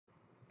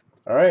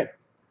All right,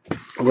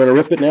 we're gonna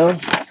rip it now.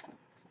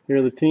 Here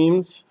are the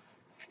teams.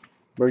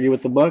 Bergie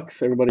with the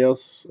Bucks. Everybody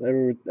else,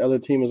 every other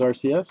team is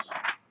RCS.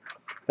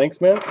 Thanks,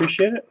 man.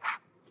 Appreciate it.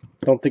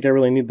 Don't think I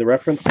really need the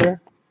reference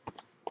there.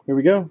 Here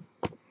we go.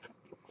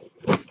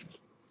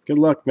 Good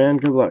luck, man.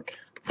 Good luck.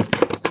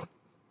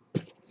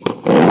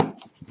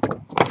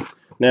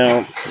 Now,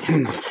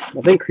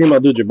 I think Kareem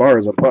Abdul-Jabbar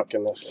is a buck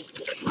in this.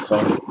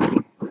 So.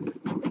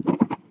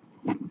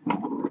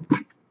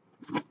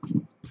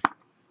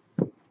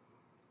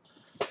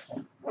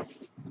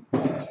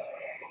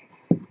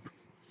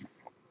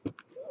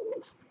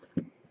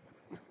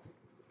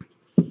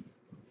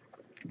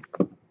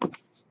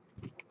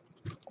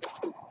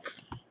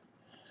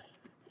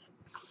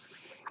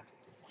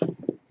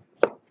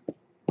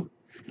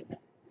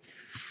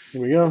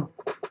 Here we go.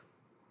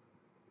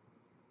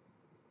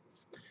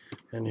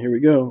 And here we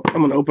go.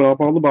 I'm going to open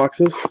up all the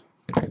boxes.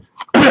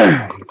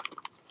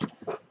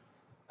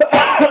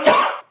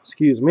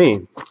 Excuse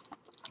me.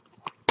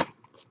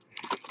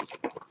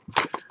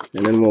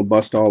 And then we'll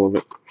bust all of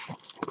it.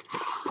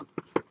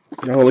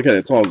 Oh, look at it.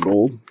 It's all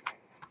gold.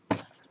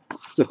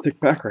 It's a thick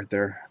pack right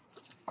there.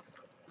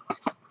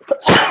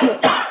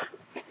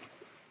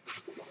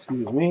 Excuse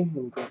me. Let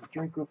me grab a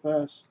drink real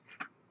fast.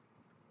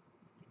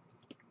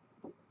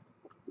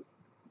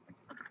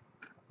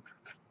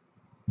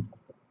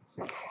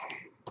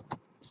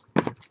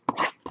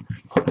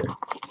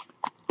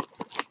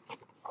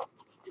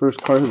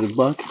 First card of the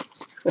buck.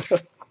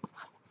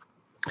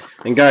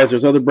 And guys,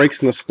 there's other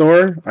breaks in the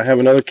store. I have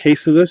another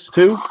case of this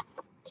too.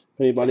 If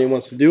anybody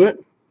wants to do it,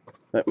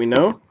 let me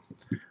know.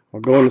 I'll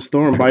go in the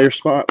store and buy your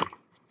spot.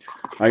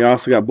 I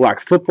also got black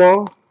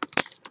football.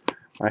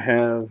 I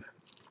have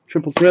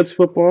triple threads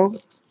football.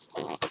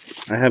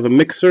 I have a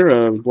mixer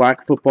of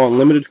black football and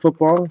limited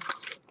football.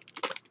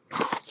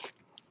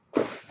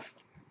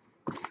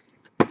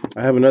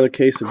 I have another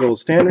case of Gold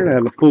Standard. I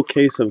have a full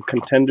case of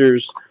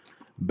Contenders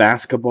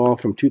Basketball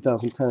from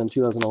 2010 and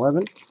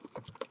 2011.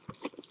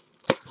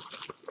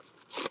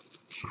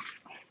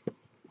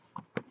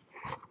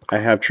 I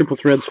have Triple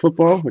Threads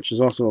Football, which is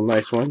also a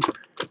nice one.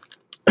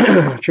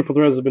 Triple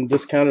Threads has been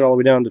discounted all the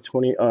way down to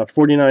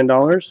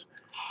 $49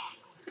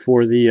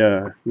 for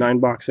the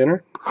 9-box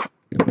inner.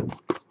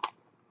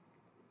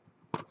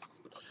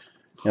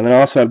 And then I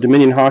also have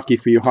Dominion Hockey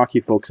for you hockey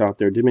folks out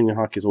there. Dominion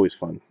Hockey is always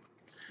fun.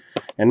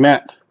 And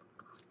Matt,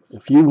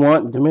 if you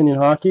want Dominion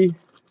Hockey,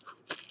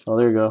 oh,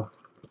 there you go.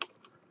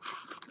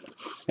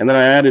 And then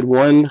I added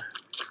one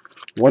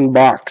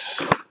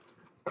box.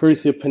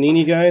 Courtesy of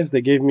Panini, guys.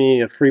 They gave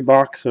me a free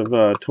box of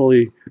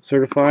totally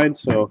certified,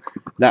 so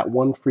that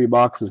one free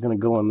box is going to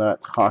go in that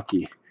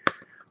hockey.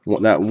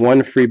 That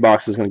one free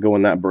box is going to go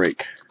in that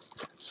break.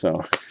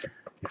 So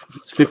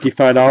it's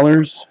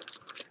 $55.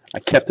 I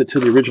kept it to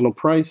the original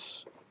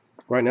price.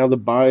 Right now the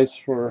buys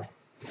for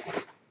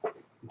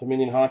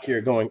Dominion Hockey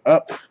are going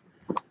up,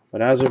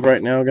 but as of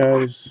right now,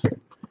 guys,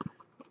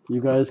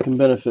 you guys can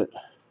benefit.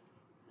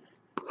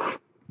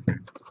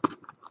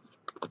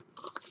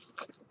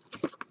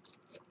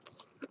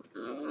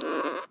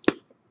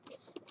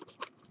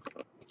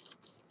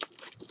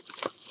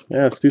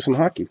 Yeah, let's do some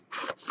hockey.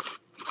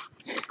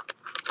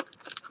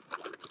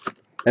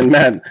 And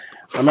Matt,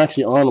 I'm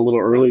actually on a little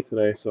early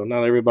today, so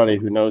not everybody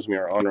who knows me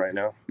are on right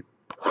now.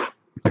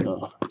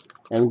 So,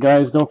 and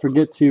guys, don't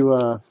forget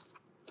to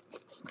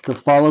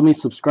follow me,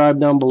 subscribe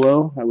down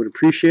below. I would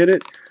appreciate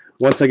it.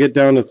 Once I get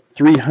down to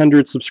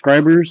 300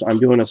 subscribers, I'm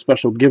doing a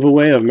special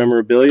giveaway of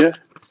memorabilia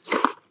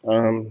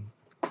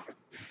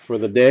for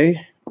the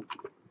day.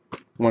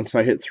 Once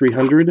I hit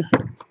 300.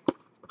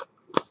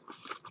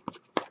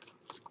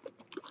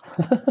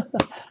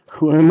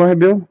 Who am I,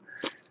 Bill?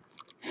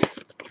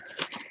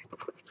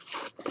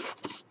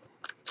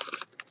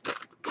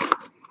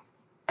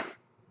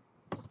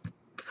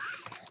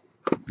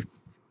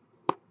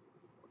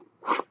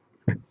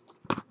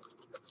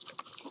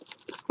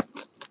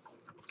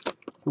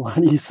 Why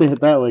do you say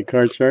it that way,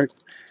 Card Shark?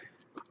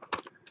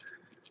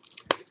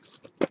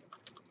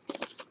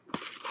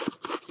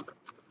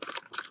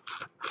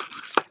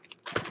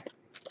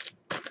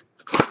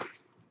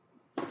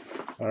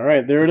 All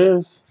right, there it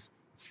is.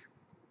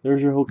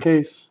 There's your whole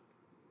case.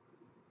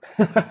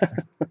 All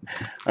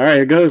right,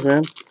 here goes,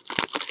 man.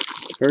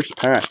 First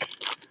pack.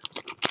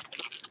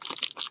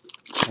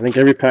 I think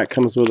every pack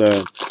comes with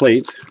a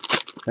plate.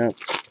 Yeah.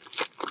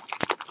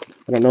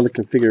 I don't know the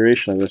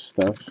configuration of this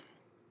stuff.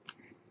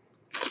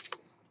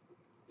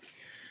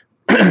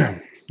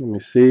 Let me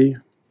see.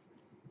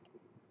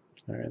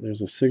 All right,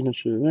 there's a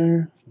signature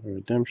there, a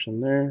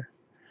redemption there.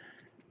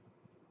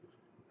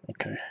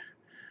 Okay,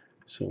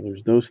 so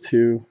there's those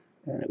two.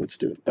 All right, let's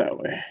do it that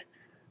way.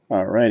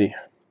 All righty.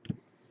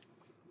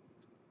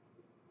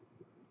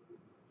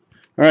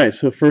 All right,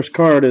 so first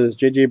card is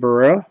J.J.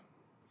 Barrera,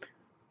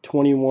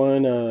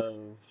 21 of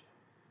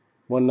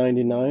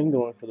 199,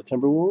 going for the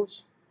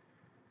Timberwolves.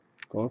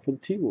 Going for the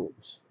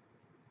T-Wolves.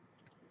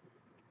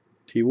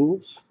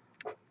 T-Wolves.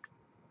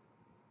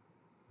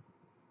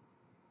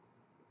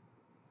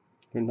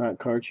 They're not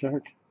Card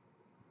Shark.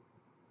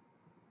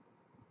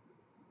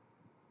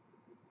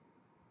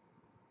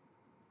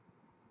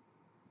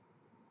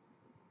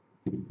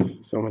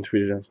 Someone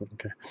tweeted out something.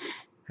 Okay.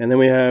 And then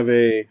we have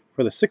a,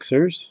 for the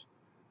Sixers,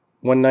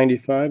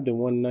 195 to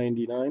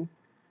 199.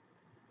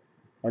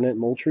 Arnett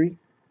Moultrie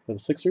for the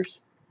Sixers.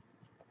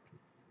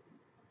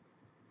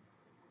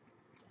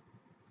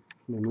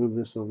 Let me move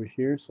this over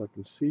here so I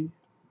can see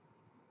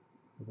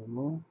a little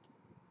more.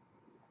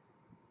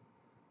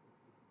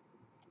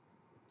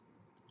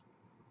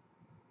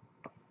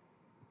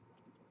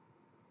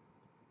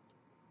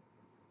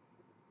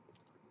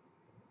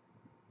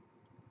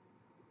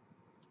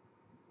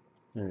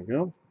 There you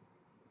go.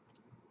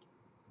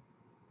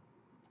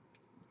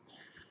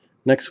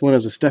 Next one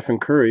is a Stephen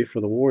Curry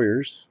for the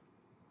Warriors.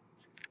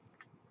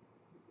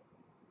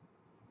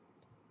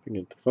 If I can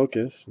get the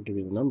focus and give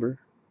you the number.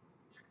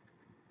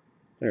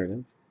 There it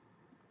is.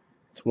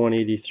 It's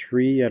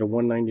 183 out of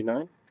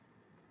 199.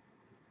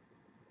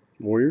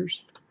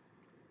 Warriors.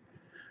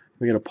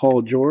 We got a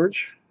Paul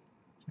George.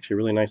 It's actually a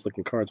really nice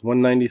looking card. It's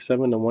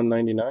 197 to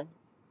 199.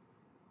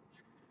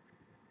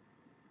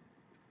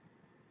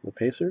 The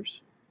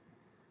Pacers.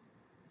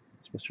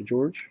 It's Mr.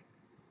 George.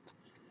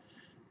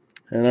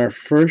 And our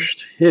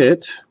first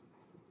hit.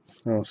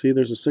 Oh, see,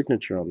 there's a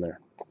signature on there.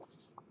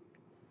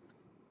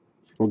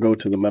 We'll go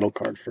to the metal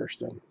card first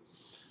then.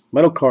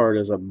 Metal card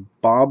is a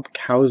Bob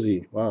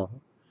Cousy. Wow.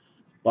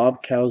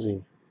 Bob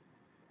Cousy.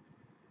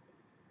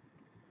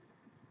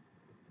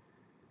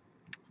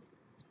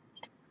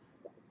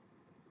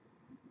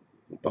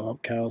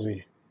 Bob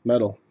Cousy.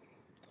 Metal.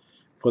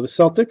 For the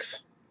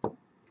Celtics.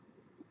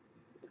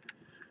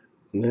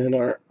 And then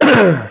our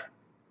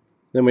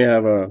then we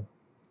have a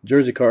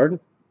jersey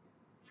card.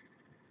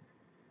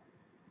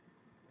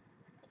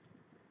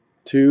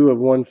 2 of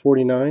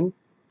 149.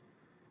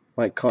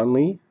 Mike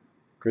Conley.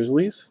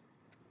 Grizzlies.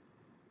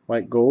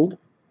 White gold.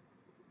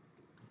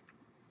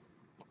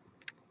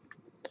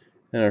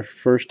 And our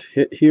first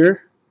hit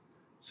here,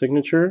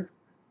 signature,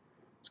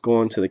 it's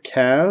going to the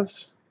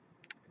Cavs.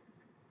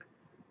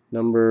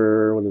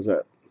 Number, what is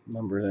that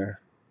number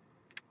there?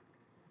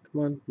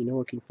 Come on, you know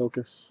what can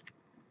focus.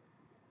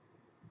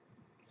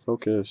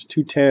 Focus,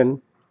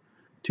 210.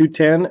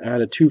 210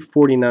 out of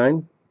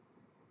 249.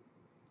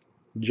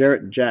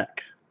 Jarrett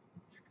Jack.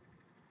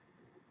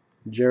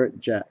 Jarrett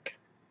Jack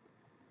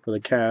for the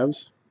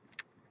Cavs.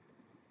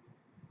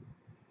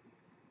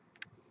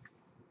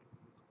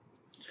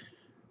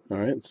 All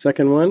right,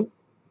 second one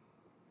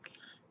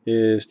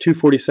is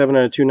 247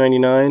 out of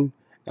 299,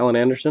 Allen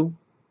Anderson.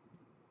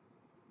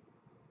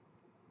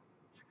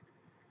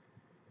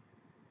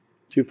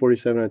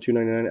 247 out of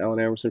 299, Allen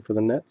Anderson for the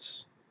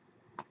Nets.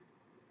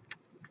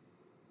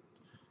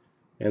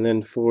 And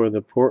then for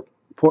the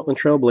Portland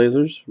Trail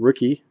Blazers,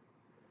 rookie,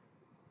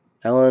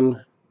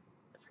 Alan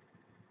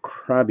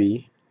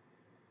Krabby,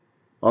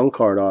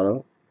 on-card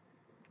auto,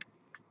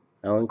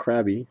 Alan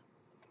Krabby.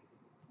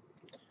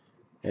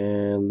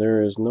 And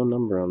there is no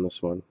number on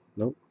this one.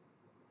 Nope.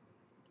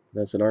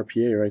 That's an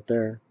RPA right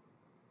there.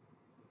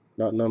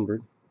 Not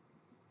numbered.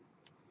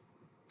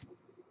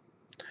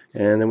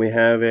 And then we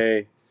have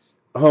a,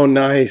 oh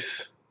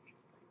nice.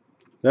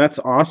 That's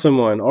an awesome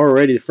one.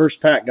 Already,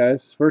 first pack,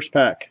 guys. First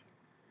pack.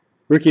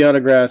 Rookie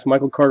autographs,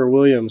 Michael Carter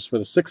Williams for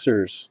the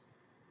Sixers.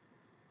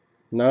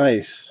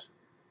 Nice.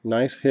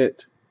 Nice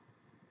hit.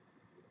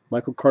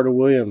 Michael Carter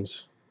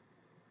Williams.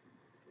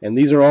 And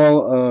these are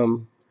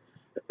all,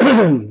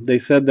 they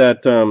said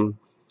that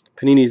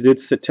Panini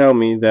did tell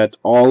me that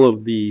all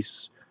of the,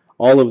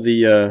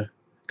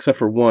 except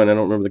for one, I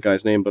don't remember the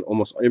guy's name, but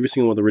almost every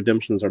single one of the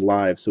redemptions are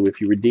live. So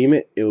if you redeem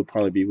it, it will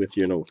probably be with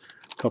you in a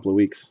couple of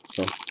weeks.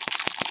 So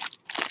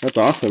that's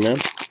awesome, man.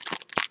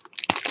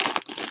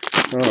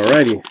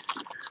 Alrighty.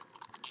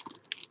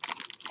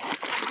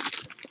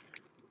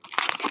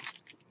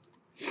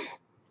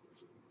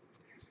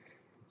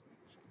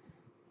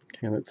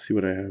 Okay, let's see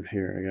what I have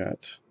here. I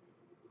got,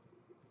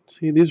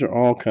 see, these are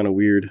all kind of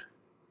weird.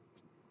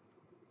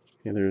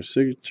 Okay, there's a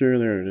signature.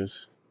 There it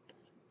is.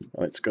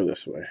 Let's go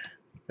this way.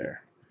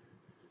 There.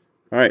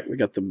 All right, we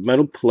got the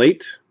metal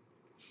plate.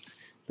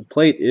 The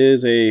plate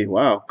is a,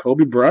 wow,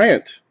 Kobe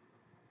Bryant.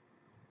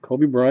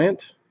 Kobe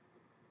Bryant.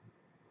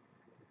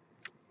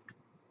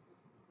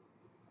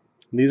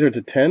 These are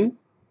to 10.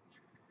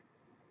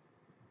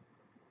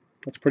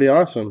 That's pretty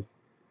awesome.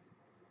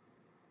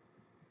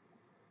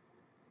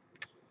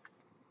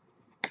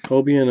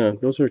 Kobe and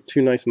those are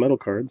two nice metal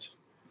cards.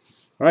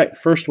 All right,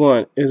 first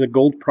one is a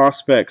Gold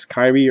Prospects,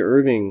 Kyrie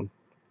Irving.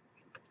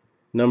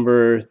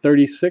 Number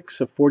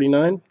 36 of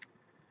 49.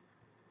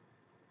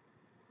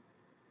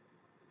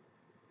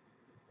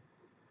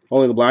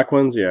 Only the black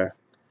ones, yeah.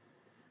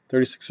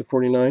 36 of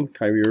 49,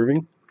 Kyrie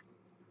Irving.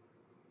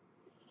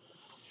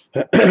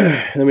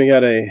 Then we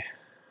got a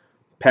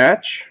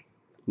patch,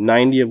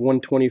 90 of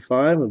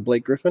 125 of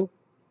Blake Griffin.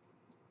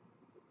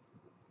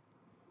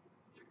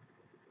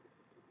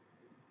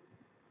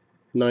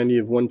 '90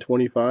 of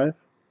 125,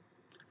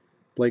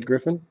 Blake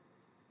Griffin.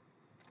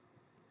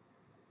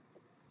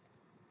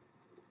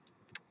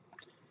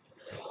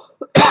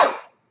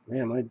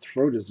 Man, my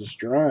throat is just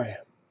dry.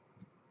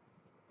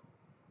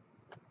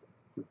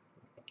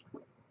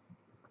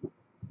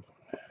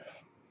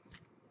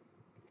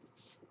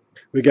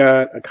 We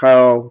got a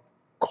Kyle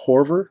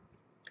Korver,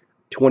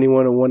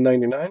 21 of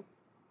 199.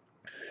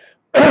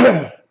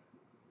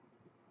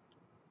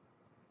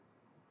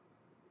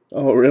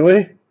 Oh,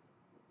 really?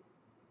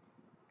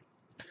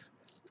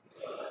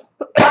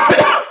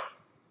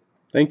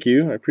 Thank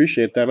you. I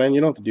appreciate that, man.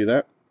 You don't have to do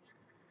that.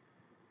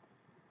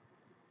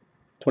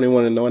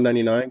 21 and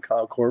 199,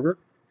 Kyle Korver,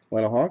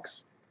 Atlanta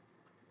Hawks.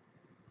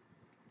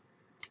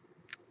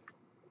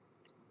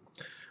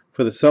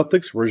 For the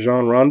Celtics,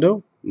 Rajon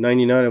Rondo,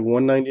 99 of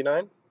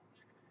 199.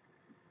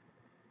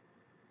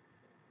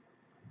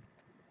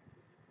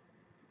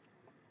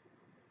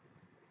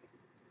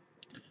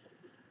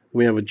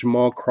 We have a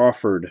Jamal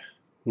Crawford,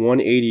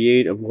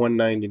 188 of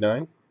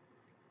 199,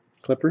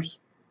 Clippers.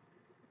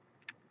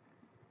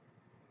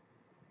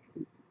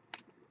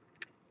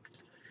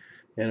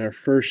 And our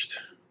first,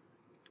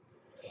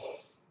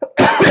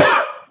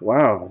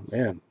 wow,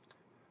 man.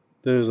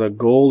 There's a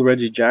gold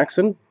Reggie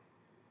Jackson,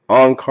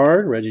 on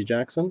card, Reggie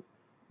Jackson,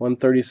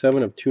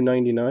 137 of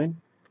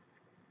 299.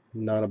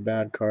 Not a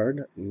bad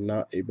card,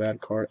 not a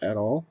bad card at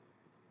all.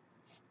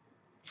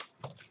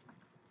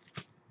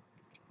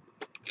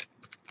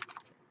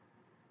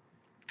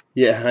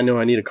 Yeah, I know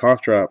I need a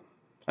cough drop.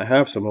 I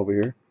have some over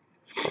here.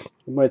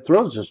 My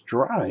throat's just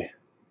dry.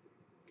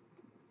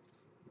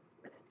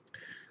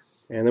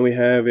 And then we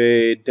have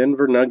a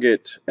Denver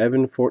Nugget,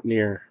 Evan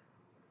Fournier,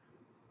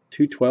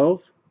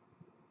 212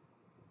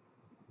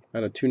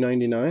 out of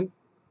 299.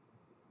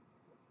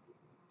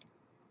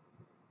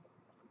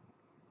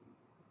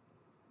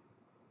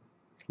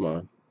 Come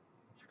on.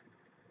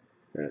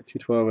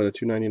 212 out of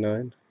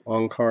 299.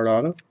 On card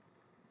auto.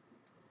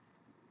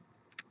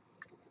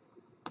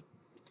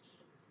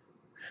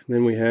 And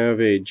then we have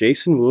a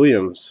Jason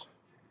Williams,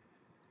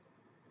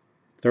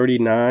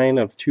 39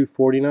 of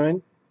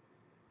 249.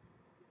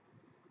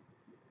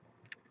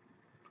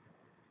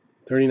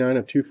 39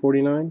 of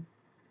 249.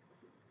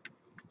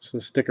 So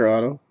sticker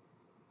auto.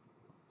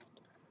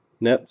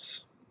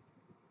 Nets.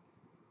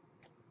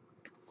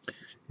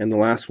 And the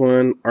last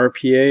one,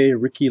 RPA,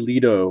 Ricky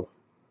Lito.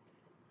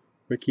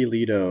 Ricky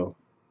Lito.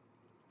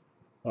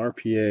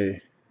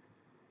 RPA.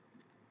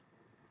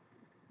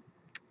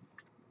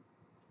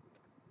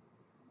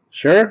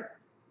 Sure?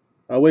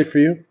 I'll wait for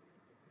you.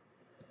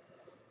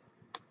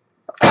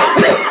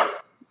 I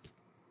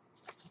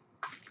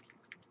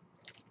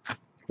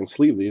can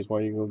sleeve these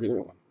while you go get it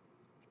one.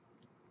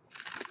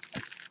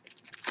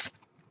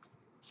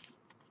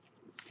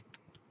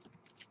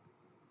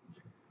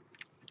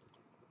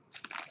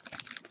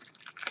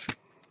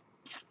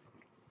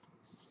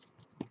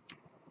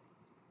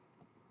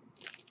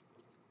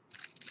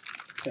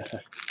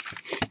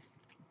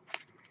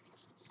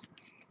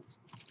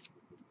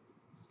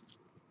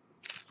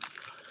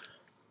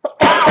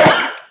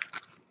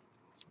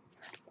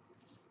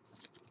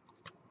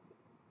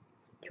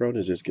 Throat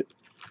is just get.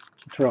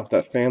 Turn off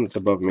that fan that's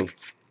above me.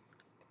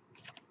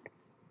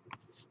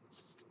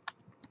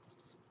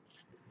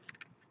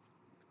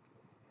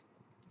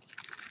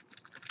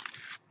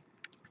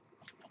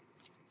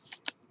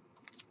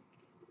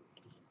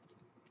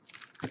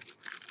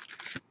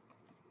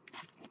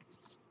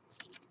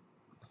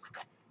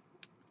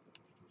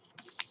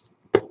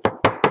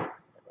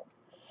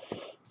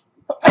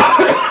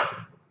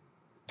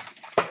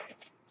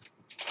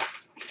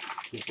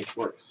 See if this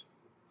works.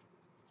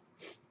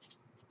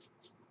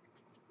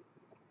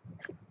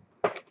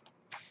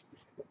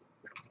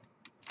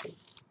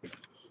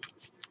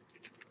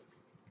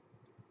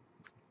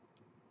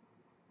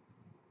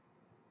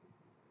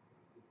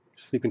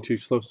 Sleeping too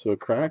close to a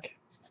crack?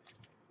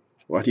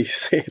 Why do you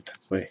say it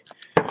that way?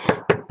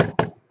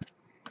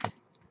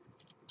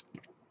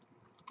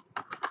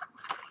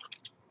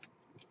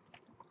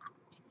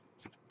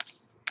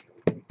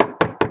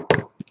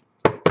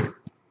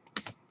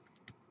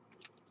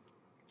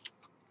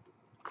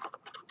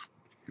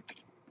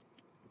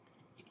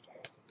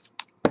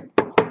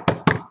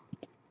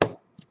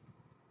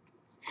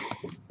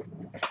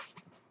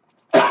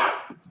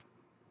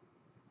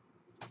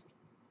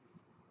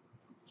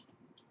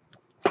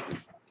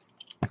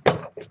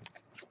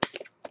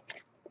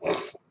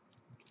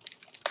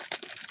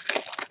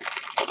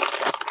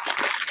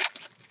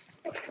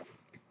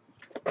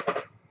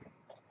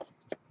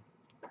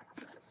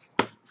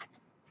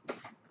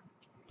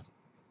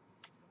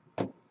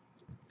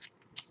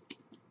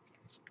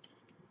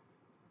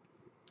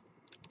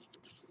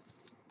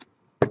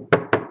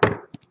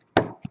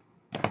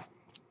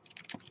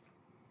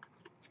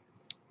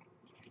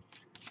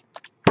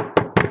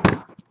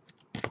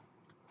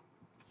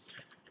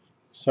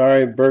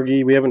 Sorry,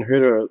 Bergie, we haven't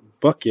hit a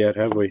buck yet,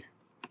 have we?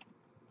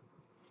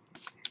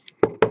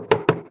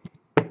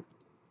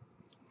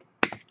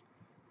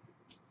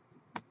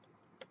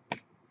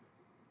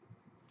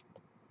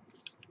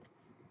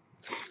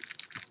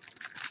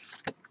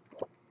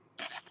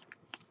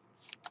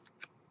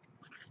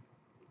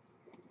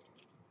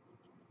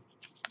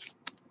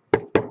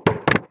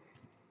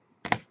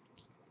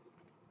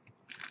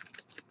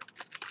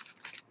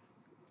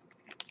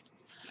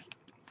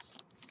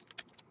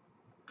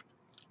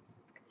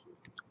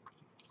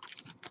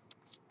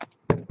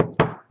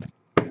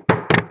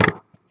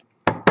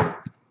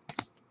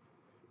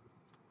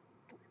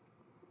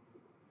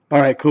 All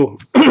right, cool.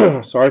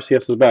 So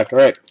RCS is back. All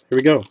right, here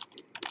we go.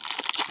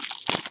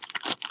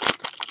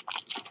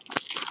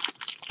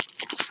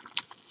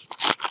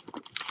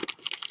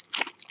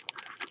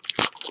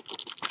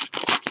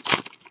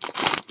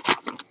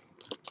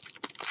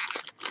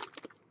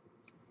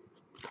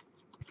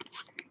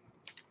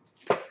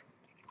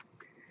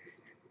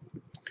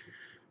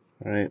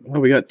 All right. Oh,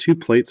 we got 2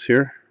 plates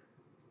here.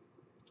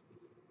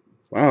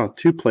 Wow,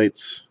 2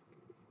 plates.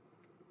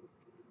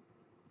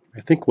 I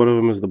think one of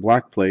them is the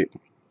black plate.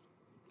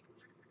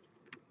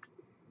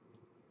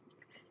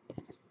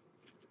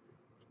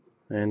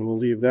 And we'll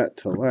leave that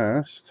to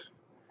last.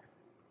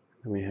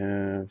 And we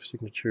have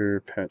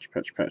signature, patch.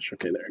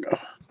 Okay, there we go.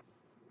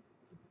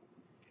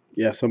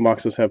 Yeah, some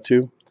boxes have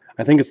 2.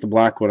 I think it's the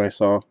black one I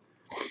saw.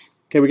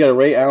 Okay, we got a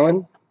Ray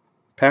Allen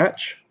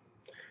patch.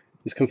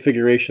 This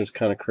configuration is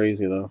kind of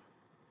crazy, though.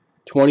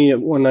 20 at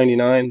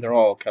 199. They're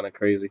all kind of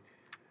crazy.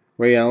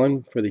 Ray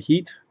Allen for the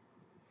Heat.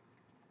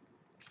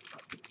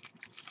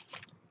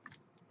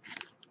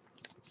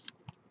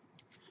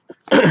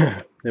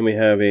 Then we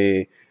have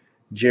a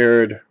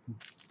Jared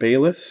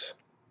Bayless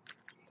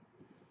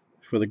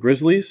for the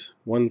Grizzlies.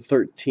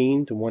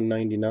 113 to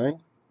 199.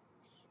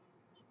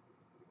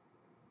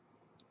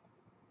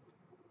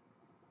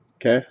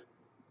 Okay.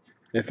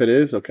 If it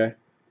is, okay.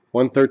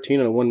 113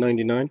 and a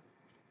 199.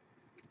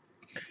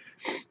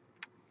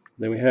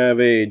 Then we have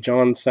a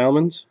John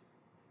Salmons,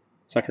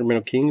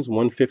 Sacramento Kings,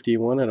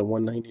 151 out of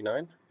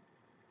 199.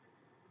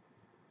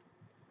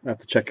 I have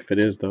to check if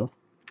it is, though.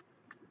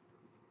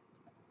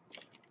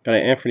 Got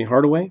an Anthony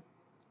Hardaway,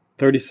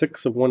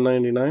 36 of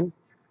 199.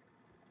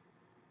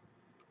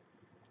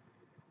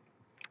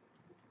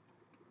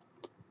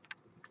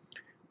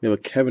 We have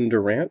a Kevin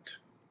Durant,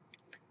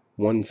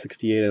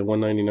 168 out of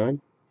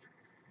 199.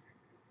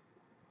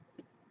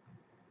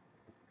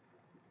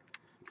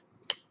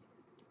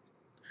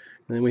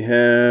 And then we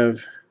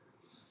have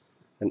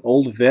an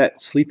old vet,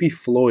 Sleepy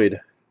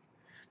Floyd.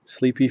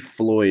 Sleepy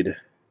Floyd.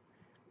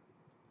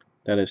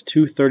 That is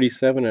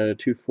 237 out of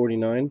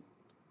 249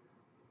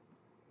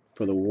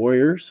 for the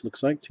Warriors.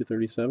 Looks like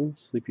 237.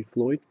 Sleepy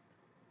Floyd.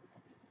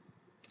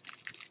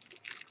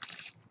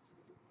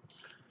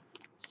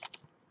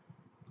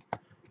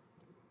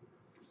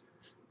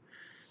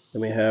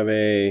 Then we have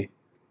a,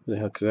 what the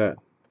heck is that?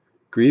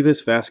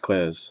 Grievous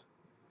Vasquez.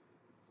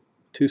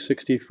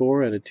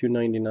 264 out of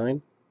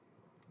 299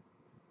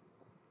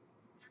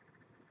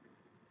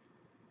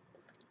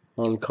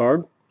 on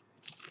card.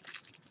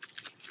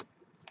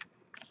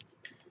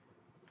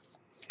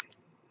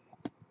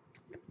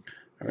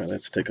 All right,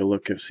 let's take a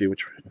look and see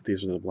if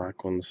these are the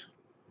black ones.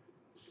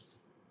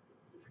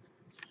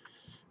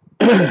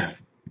 I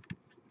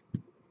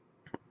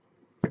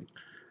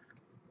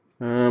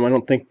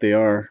don't think they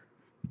are.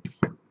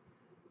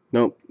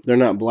 Nope, they're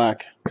not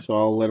black, so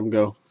I'll let them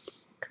go.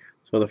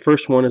 So the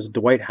first one is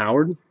Dwight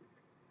Howard.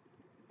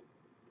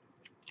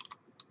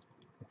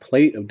 A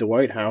plate of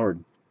Dwight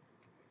Howard.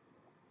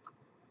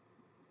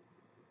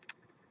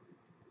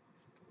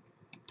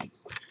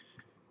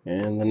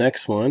 And the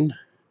next one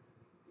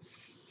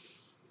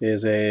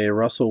is a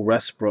Russell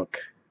Westbrook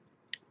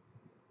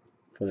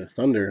for the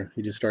Thunder.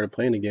 He just started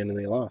playing again and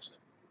they lost.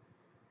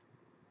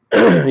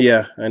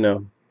 Yeah, I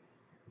know.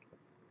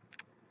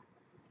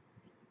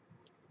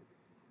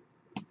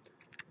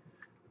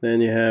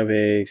 Then you have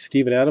a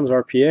Steven Adams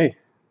RPA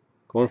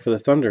going for the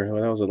Thunder. Oh,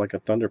 that was like a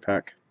Thunder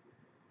pack.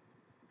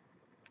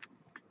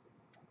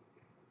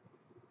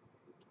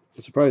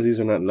 I'm surprised these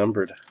are not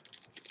numbered.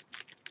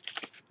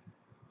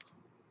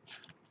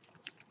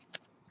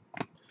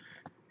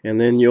 And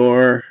then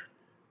your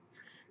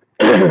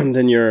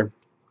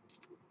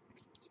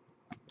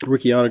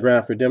rookie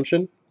autograph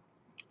redemption.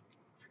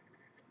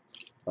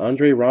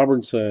 Andre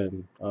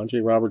Robertson. I'm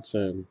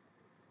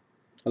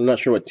not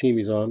sure what team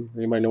he's on.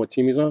 Anybody know what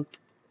team he's on?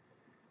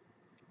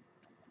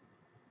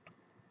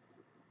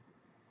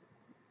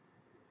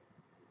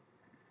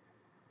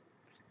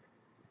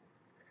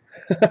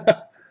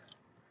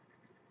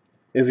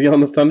 Is he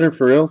on the Thunder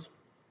for reals?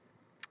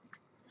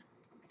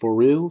 For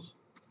reals?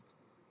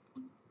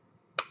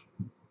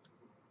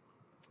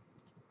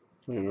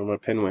 I don't know where my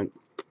pen went.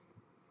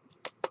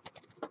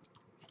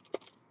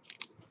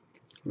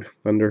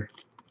 Thunder.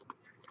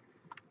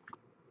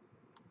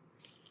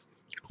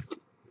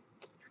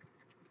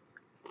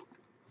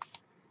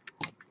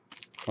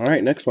 All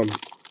right, next one.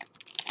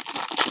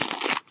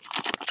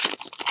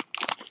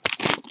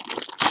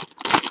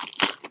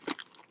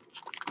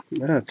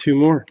 Ah, 2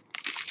 more.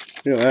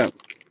 Look at that.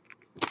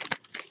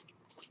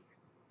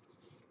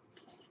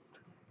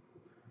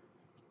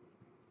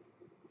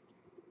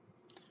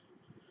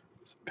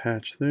 There's a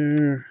patch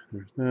there.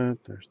 There's that.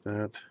 There's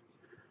that.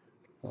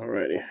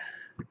 Alrighty.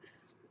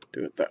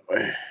 Do it that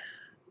way.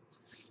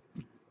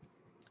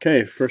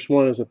 Okay, first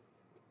one is a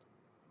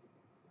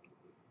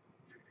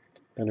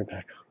Thunder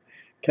pack.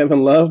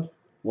 Kevin Love,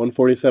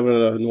 147 out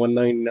of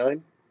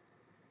 199.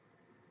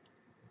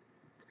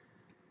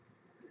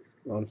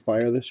 On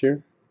fire this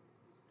year.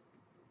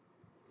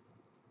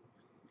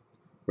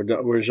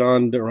 We're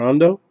Rajon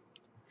Rondo.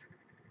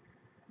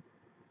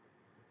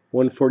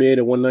 148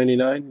 to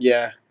 199.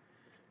 Yeah,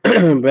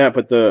 Matt,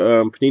 but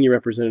the Panini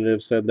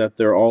representative said that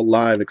they're all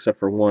live except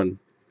for one,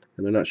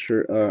 and they're not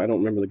sure. I don't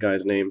remember the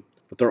guy's name,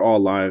 but they're all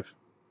live.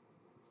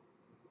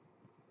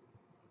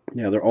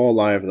 Yeah, they're all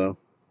live though.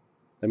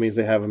 That means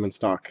they have them in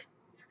stock.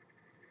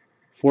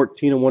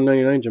 14 to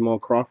 199. Jamal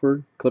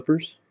Crawford,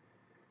 Clippers.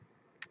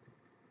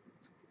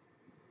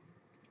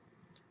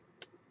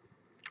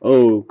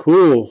 Oh,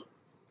 cool.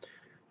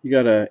 You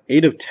got a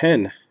 8 of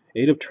 10.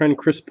 8 of 10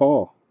 Chris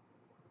Paul.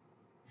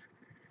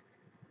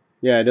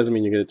 Yeah, it doesn't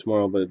mean you get it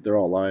tomorrow, but they're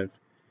all live.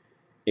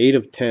 8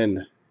 of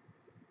 10.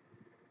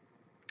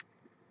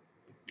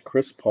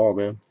 Chris Paul,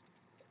 man.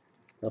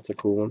 That's a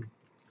cool one.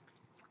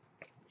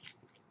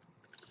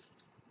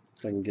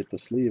 If I can get the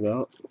sleeve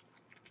out.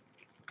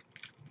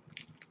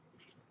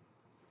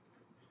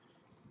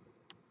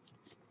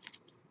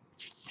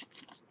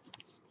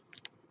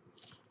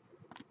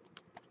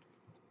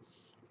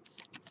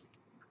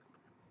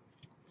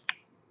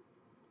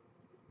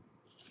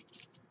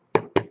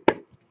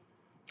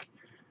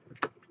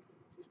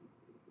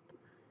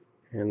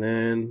 And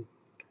then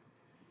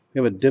we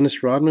have a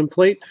Dennis Rodman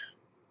plate.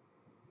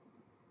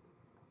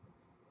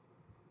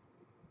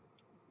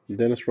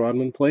 Dennis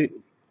Rodman plate.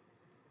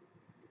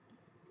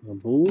 The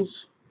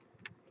Bulls.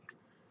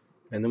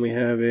 And then we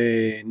have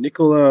a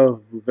Nikola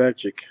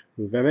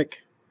Vucevic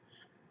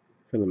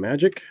for the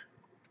Magic.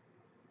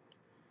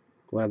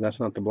 Glad that's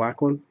not the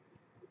black one.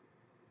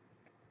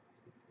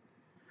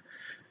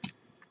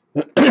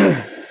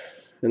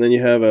 And then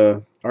you have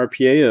a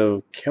RPA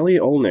of Kelly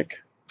Olynyk.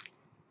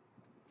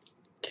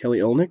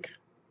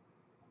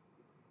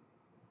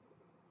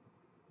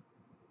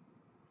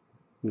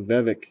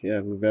 Vucevic, yeah,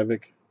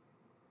 Vucevic.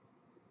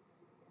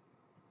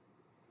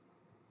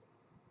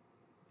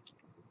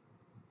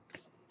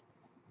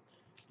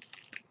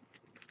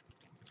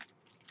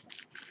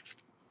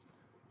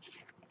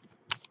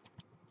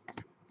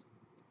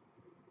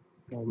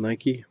 All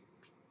Nike.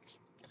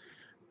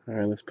 All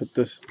right, let's put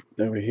this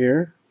over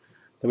here.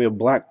 Then we have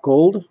black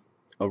gold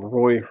of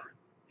Roy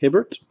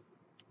Hibbert.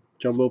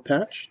 Jumbo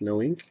patch,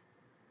 no ink.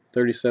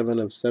 37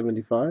 of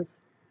 75.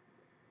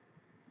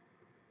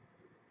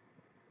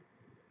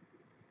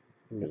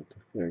 There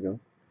you go.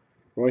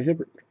 Roy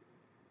Hibbert.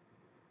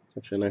 It's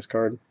actually a nice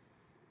card.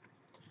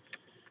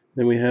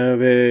 Then we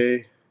have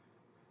a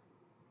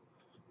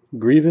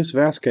Grievous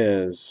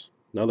Vasquez.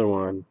 Another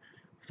one.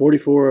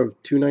 44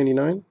 of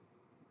 299.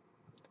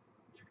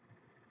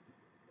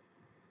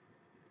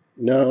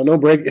 No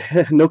break.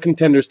 No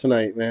contenders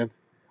tonight, man.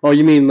 Oh,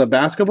 you mean the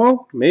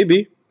basketball?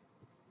 Maybe.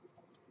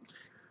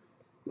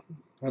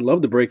 I'd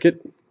love to break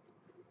it.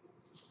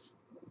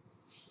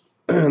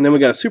 And then we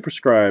got a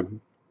Superscribe.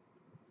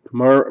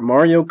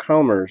 Mario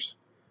Chalmers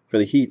for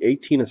the Heat,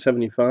 18 of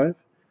 75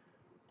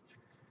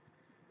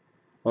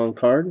 on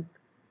card.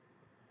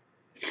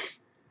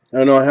 I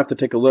don't know. I have to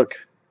take a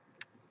look.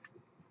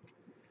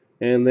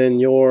 And then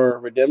your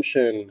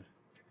redemption,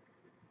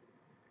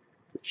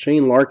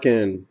 Shane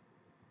Larkin.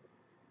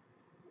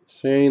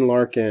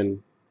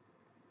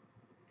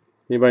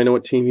 Anybody know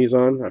what team he's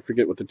on? I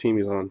forget what the team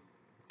he's on.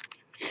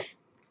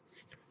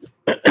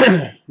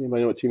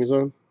 Anybody know what team he's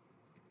on?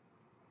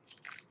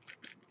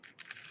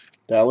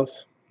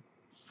 Dallas.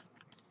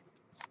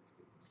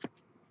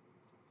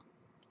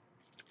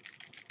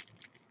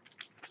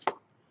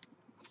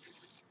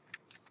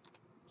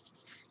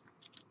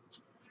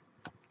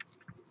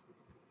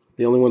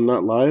 The only one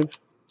not live?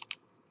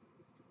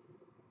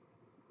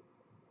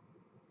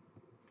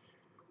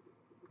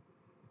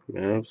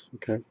 Mavs,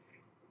 okay.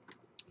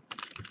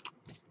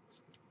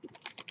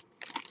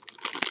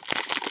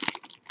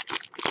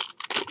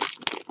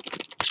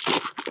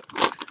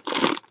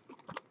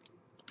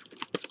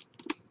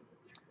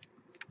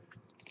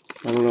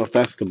 I don't know if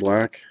that's the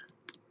black.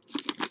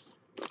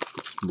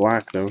 It's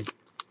black, though.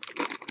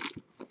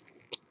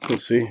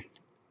 Let's see.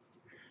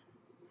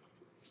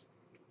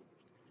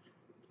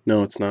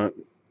 No, it's not.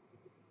 What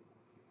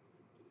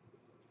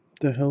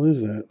the hell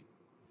is that?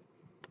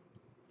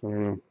 I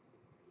don't know.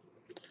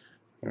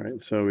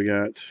 Alright, so we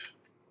got...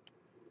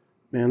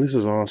 Man, this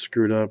is all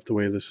screwed up the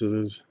way this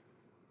is.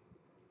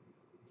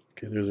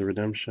 Okay, there's a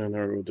redemption.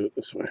 Alright, we'll do it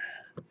this way.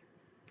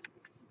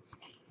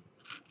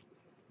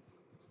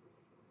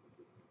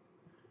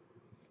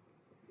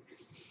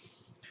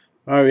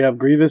 Alright, we have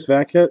Grievous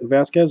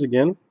Vasquez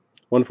again.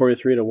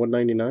 143 to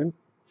 199.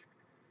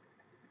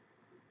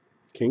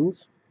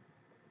 Kings.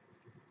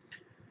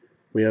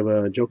 We have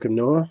Joakim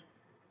Noah.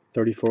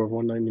 34 of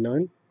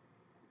 199.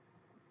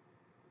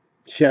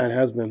 Yeah, it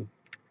has been.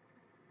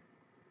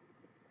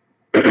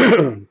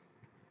 Then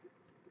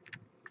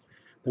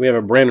we have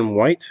a Brandon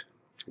Wright,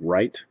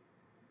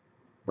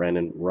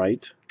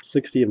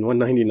 60 of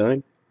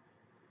 199.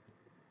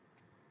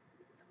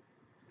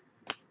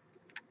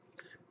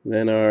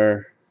 Then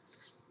I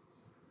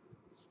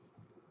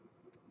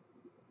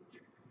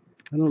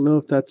don't know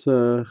if that's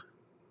I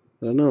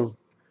don't know.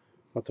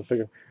 I'll have to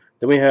figure.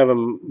 Then we have a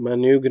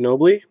Manu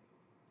Ginobili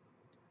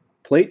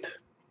plate.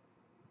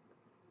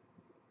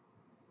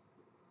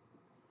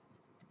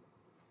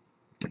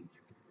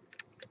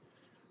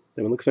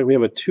 Then it looks like we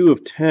have a 2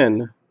 of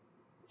 10.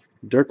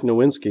 Dirk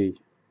Nowitzki.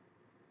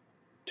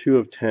 2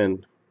 of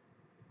 10.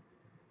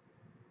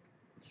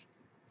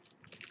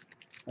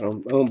 I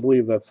don't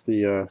believe that's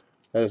the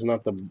that is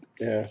not the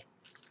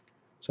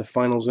it's a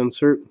finals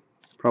insert.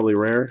 Probably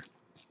rare.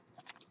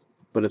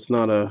 But it's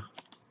not a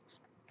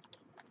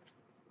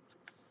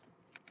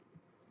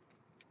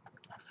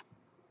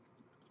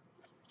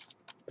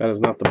that is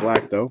not the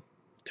black though.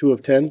 2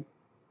 of 10.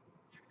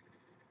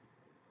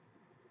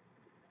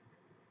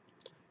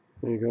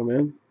 There you go,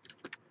 man.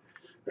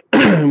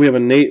 We have a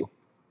Nate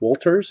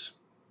Wolters,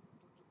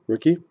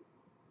 rookie,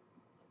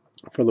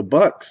 for the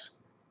Bucks.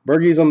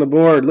 Bergie's on the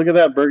board. Look at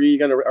that, Bergie. You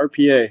got an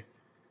RPA.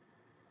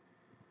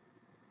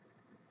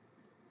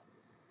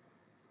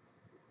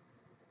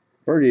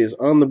 Bergie is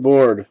on the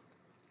board.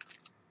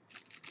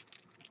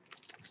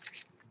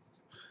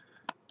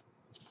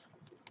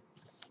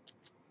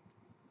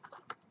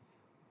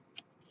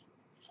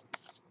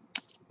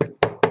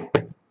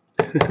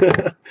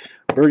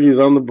 Bergie's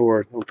on the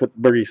board. We'll put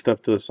Bergie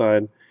stuff to the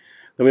side.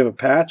 Then we have a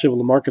patch of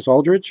LaMarcus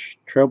Aldridge,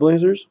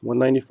 Trailblazers,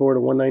 194 to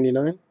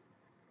 199.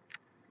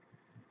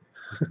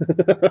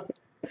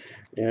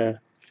 Yeah.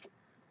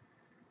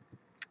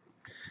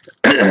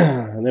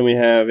 And then we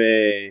have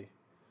a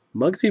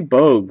Muggsy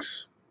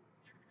Bogues,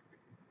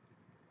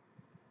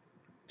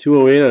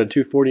 208 out of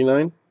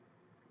 249.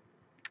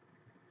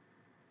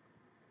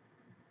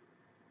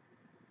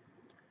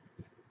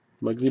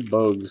 Muggsy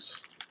Bogues.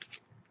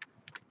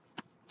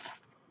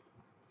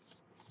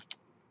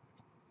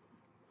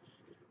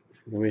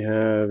 Then we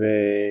have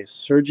a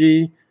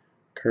Sergei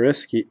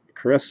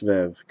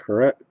Karesev.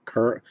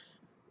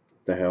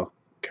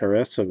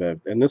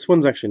 Karesev. And this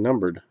one's actually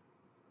numbered.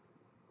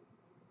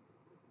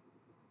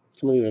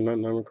 Some of these are not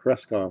numbered.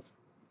 Kreskov.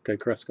 Okay,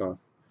 Kreskov.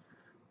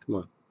 Come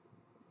on.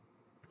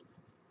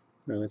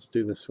 Now let's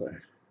do this way.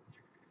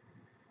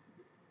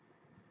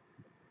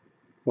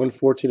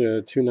 114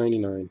 to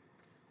 299.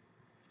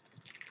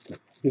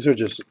 These are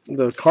just,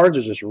 the cards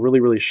are just really,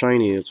 really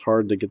shiny. It's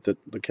hard to get the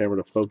camera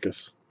to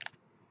focus.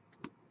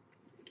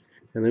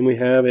 And then we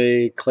have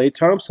a Klay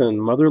Thompson,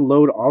 Mother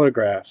Lode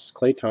Autographs.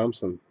 Klay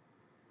Thompson.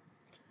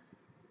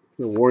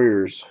 The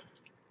Warriors.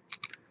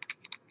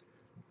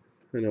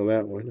 I know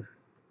that one.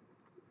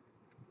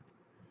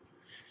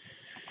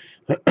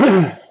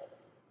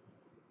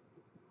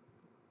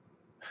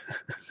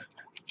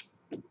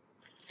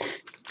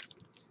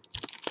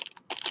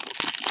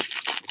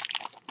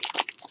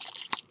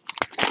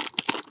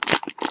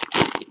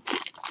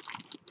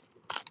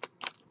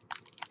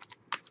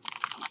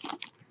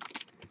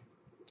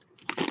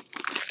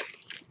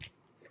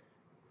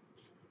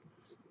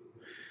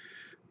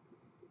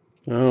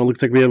 Oh,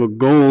 looks like we have a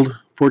gold,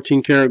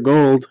 14 karat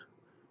gold.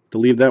 To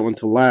leave that one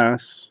to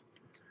last.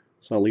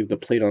 So I'll leave the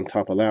plate on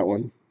top of that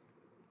one.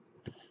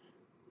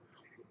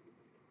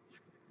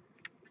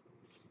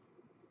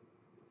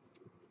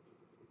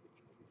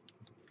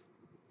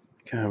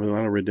 God, a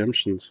lot of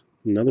redemptions.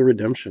 Another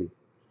redemption.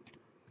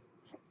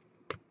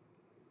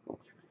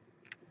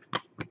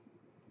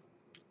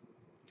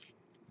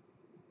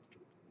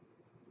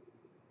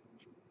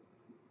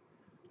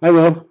 I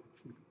will.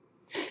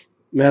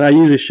 Man, I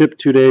usually ship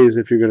 2 days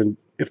if you're gonna.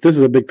 If this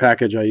is a big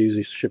package, I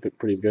usually ship it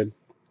pretty good.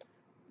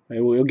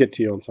 It'll get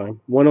to you on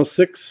time.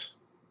 106.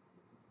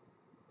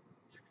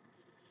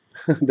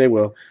 They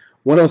will.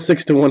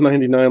 106 to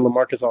 199.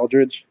 LaMarcus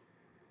Aldridge.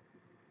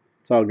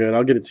 It's all good.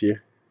 I'll get it to you.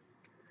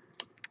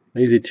 I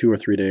usually 2 or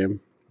 3 day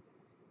them.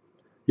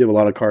 You have a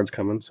lot of cards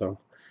coming, so.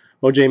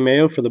 OJ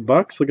Mayo for the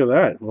Bucks. Look at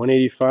that.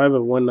 185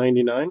 of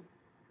 199.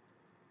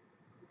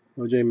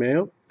 OJ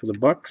Mayo for the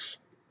Bucks.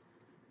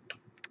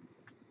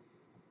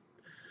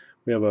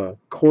 We have a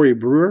Corey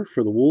Brewer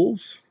for the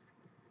Wolves.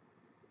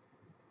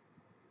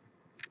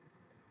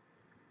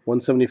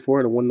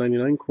 174 to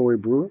 199. Corey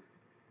Brewer.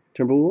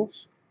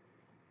 Timberwolves.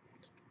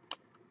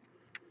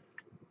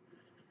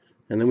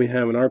 And then we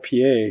have an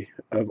RPA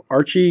of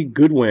Archie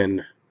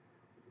Goodwin.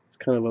 It's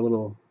kind of a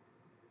little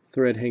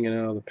thread hanging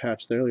out of the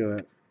patch there. Look at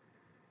that.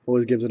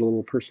 Always gives it a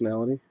little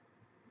personality.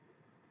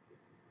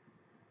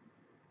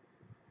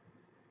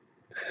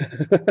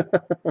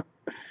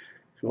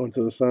 Going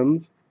to the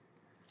Suns.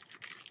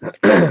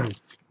 Then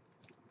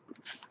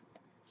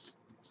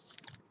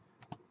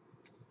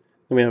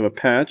we have a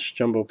patch,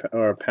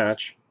 or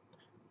patch,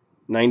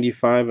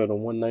 95 out of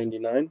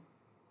 199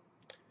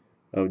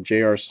 of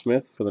J.R.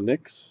 Smith for the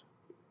Knicks.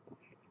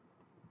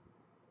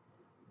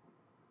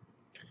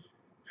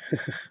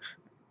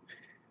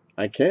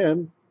 I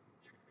can.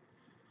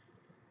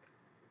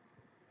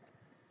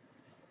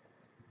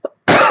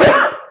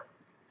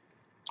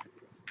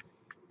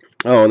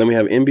 Oh, and then we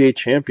have NBA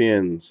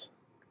champions,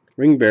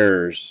 ring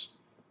bearers,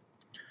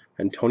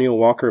 Antonio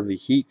Walker of the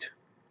Heat,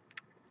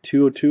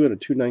 202 out of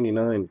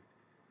 299.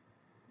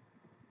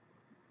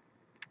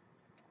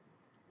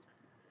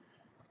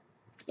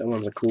 That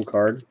one's a cool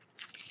card.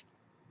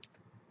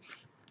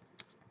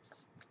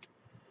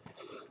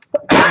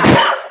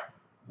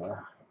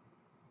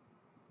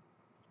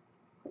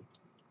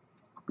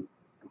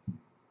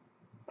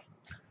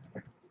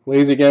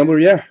 Lazy Gambler,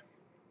 yeah.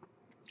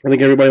 I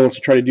think everybody wants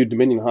to try to do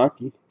Dominion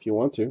hockey if you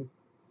want to. Then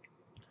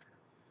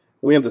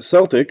we have the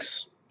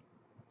Celtics.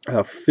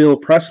 Phil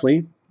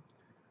Presley,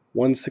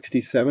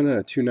 167 out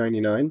of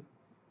 299.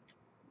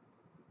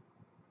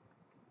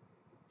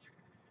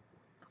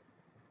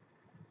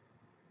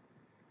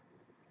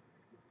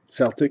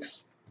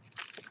 Celtics.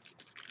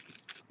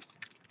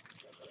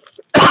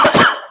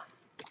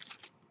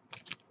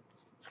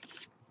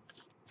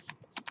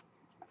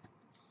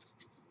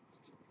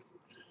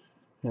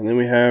 And then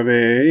we have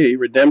a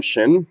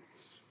redemption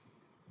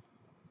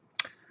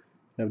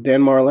of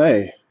Dan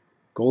Marley.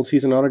 Gold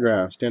season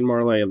autographs. Dan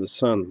Marley of the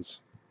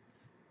Suns.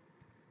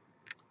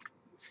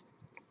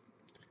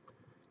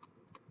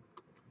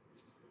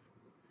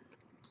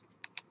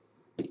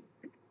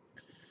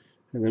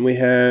 And then we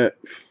have,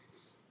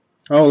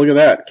 oh, look at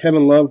that.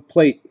 Kevin Love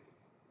plate.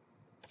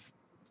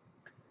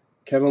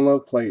 Kevin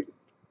Love plate.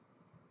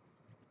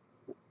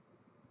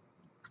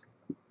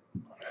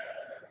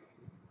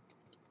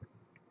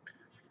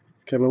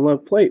 Kevin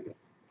Love plate.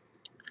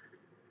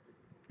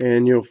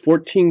 And your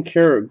 14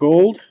 karat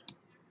gold.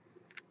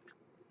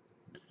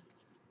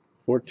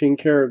 14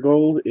 karat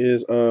gold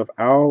is of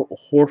Al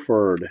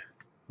Horford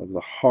of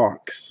the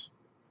Hawks.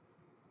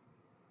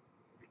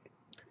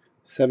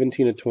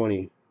 17 of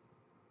 20.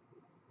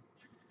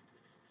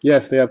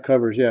 Yes, they have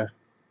covers, yeah.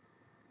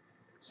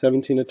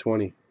 17 of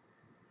 20.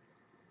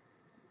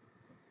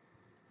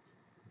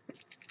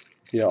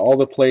 Yeah, all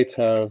the plates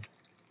have.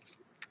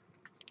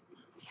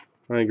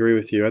 I agree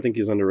with you. I think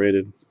he's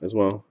underrated as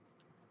well.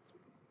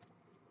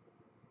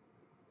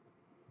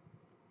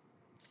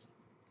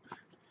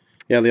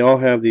 Yeah, they all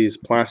have these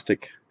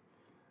plastic.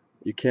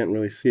 You can't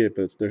really see it,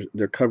 but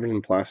they're covered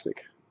in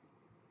plastic.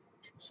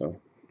 So.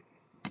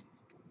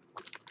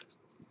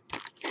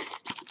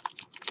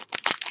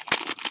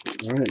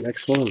 All right,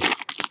 next one.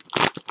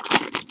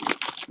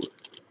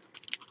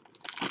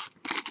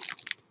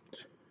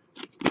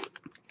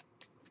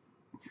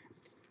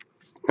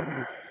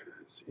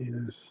 Let's see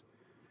this.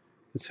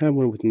 Let's have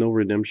one with no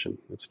redemption.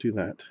 Let's do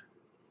that.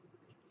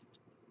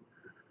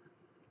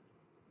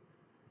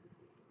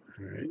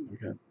 All right, we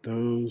got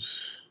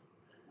those.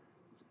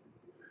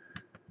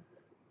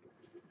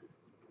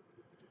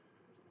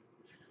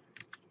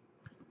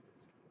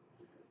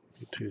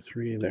 1, 2,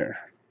 3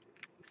 there.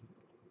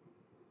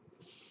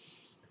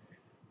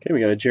 Okay, we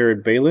got a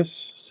Jared Bayless,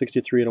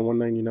 63 to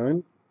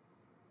 199.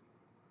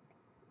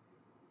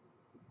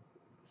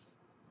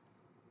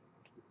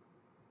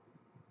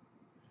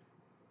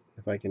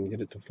 If I can get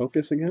it to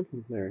focus again.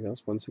 There it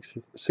goes,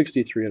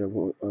 63 out of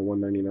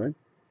 199.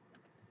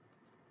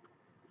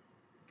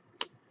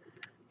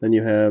 Then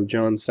you have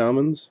John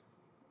Salmons,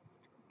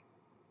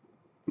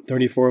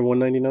 34 of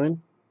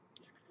 199.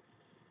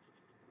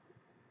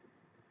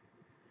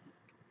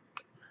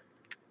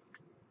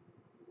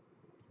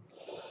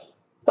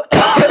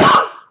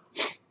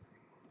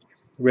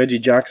 Reggie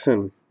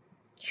Jackson,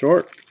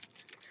 short,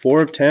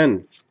 4 of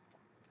 10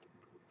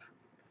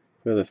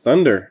 for the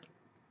Thunder.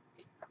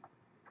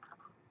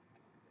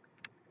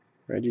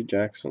 Reggie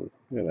Jackson,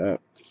 look at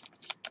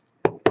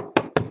that.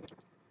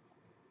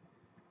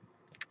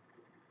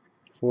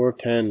 4 of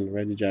 10,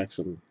 Reggie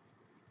Jackson.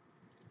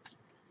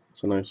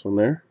 That's a nice one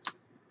there.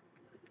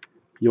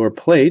 Your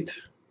plate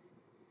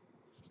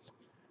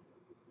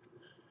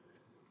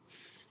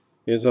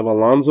is of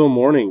Alonzo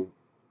Mourning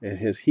and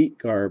his Heat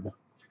garb.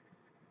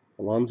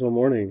 Alonzo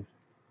Mourning.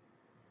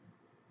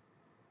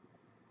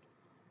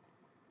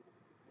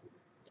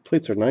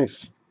 Plates are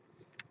nice.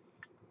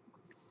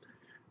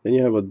 Then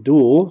you have a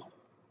dual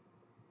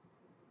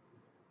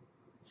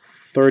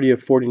 30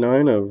 of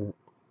 49 of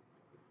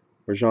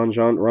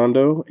Rajon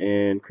Rondo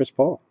and Chris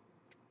Paul.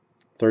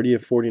 30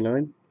 of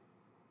 49.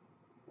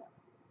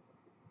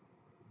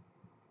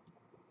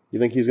 You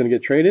think he's going to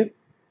get traded?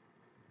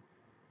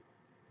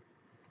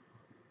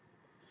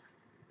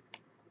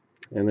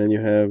 And then you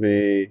have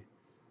a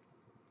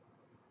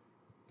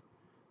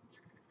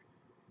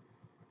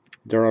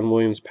Deron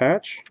Williams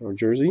patch or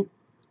jersey.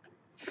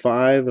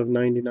 5 of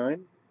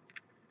 99.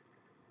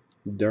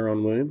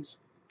 Deron Williams.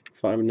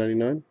 5 of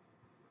 99.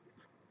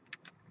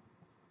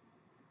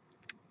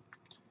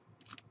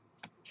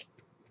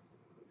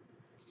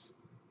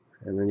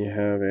 And then you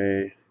have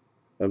a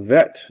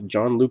vet,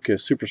 John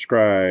Lucas,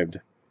 superscribed.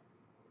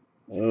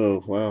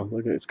 Oh, wow.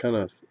 Look at it. It's kind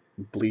of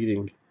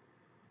bleeding.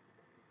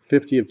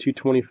 50 of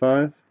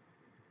 225.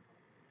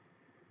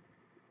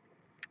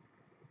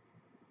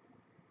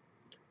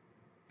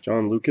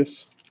 John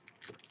Lucas.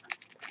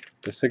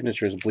 The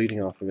signature is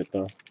bleeding off of it,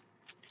 though.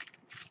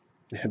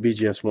 Yeah,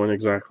 BGS 1,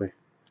 exactly.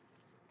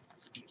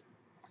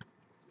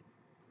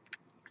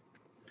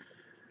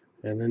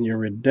 And then your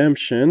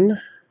redemption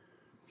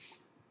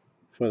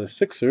for the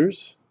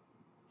Sixers,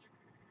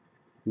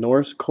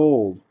 Norris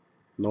Cole.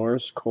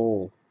 Norris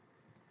Cole.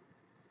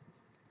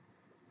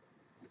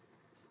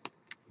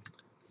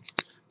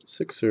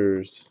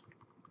 Sixers.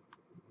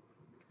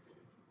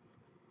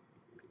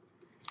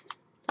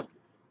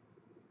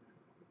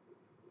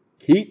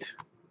 Heat.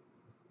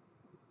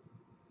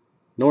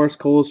 Norris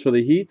Cole's for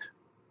the Heat.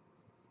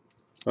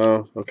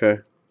 Oh, okay.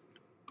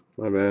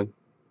 My bad.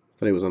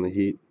 Thought he was on the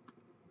Heat.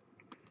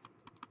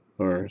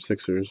 Or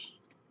Sixers.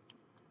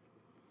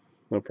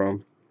 No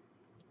problem.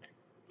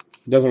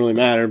 It doesn't really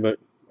matter, but...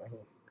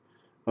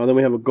 Oh, then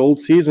we have a Gold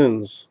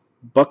Seasons.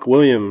 Buck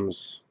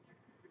Williams.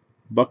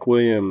 Buck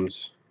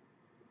Williams.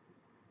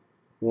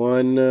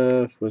 What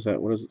is it?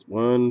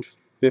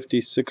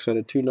 156 out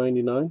of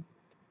 299.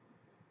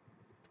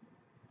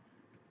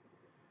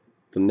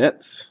 The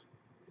Nets.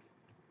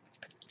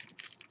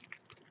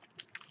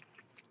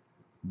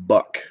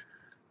 Buck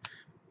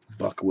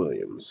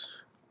Williams.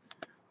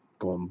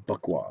 Going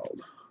buck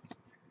wild.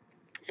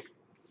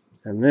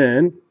 And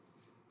then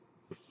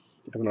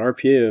we have an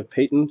RPA of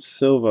Peyton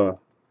Silva.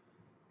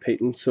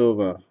 Peyton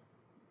Silva.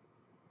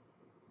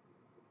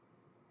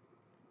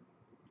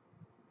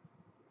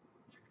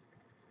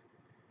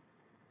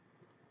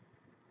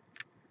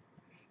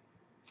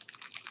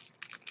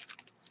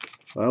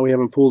 Well, we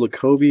haven't pulled a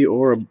Kobe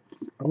or a...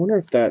 I wonder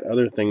if that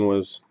other thing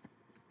was...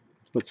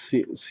 Let's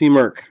see.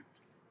 C-Merc.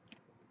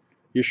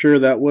 You sure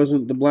that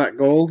wasn't the black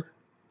gold?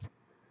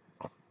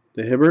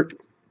 The Hibbert?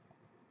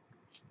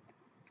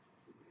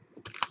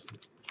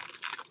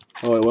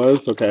 Oh, it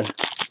was? Okay.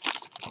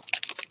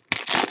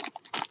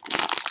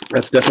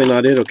 That's definitely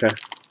not it? Okay.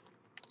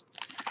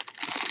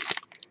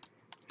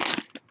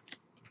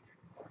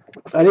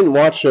 I didn't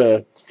watch...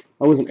 I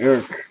wasn't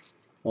Eric.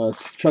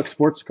 Chuck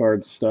Sports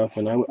Cards stuff,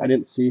 and I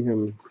didn't see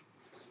him.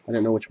 I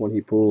didn't know which one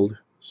he pulled,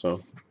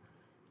 so...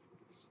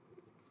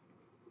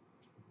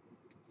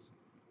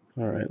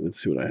 Alright,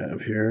 let's see what I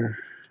have here.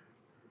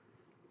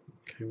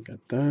 Okay, we got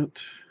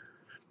that.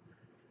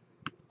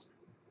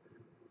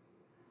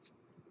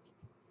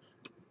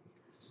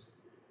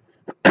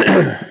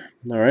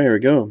 Alright, here we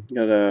go. We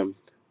got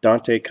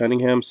Dante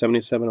Cunningham,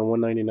 77 and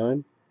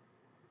 199.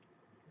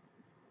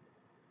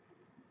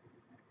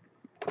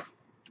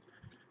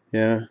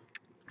 Yeah,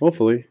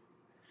 hopefully.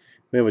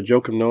 We have a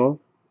Joakim Noah,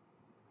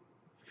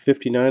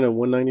 59 and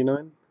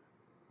 199.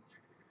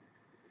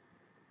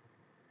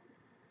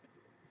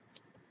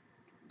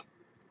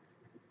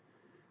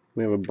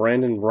 We have a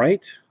Brandon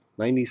Wright,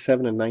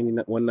 97 and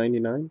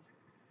 199.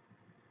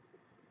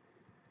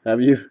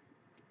 Have you?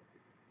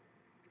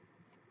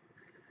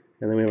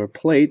 And then we have a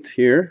plate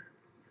here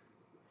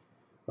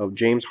of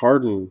James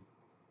Harden.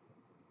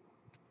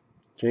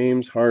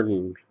 James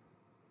Harden.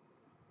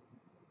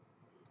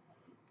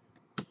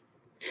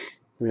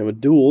 We have a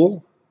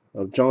duel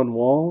of John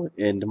Wall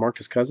and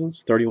DeMarcus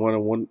Cousins,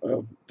 31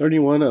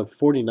 of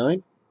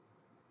 49.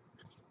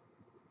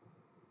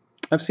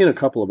 I've seen a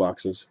couple of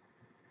boxes.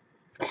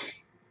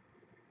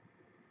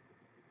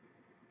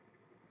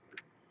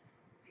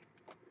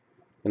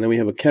 And then we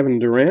have a Kevin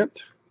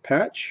Durant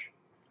patch,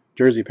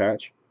 jersey, I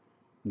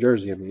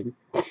mean,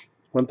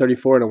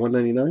 134 to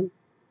 199.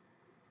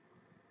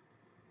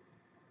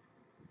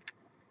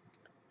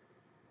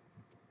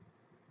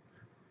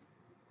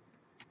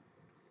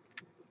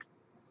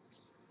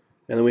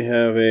 And then we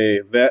have a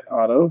vet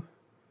auto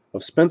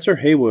of Spencer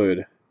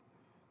Haywood.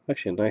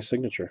 Actually, a nice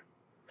signature.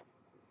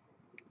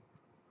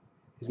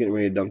 He's getting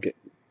ready to dunk it.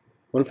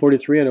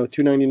 143 out of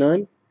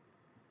 299.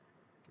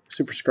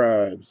 Super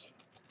Scribes.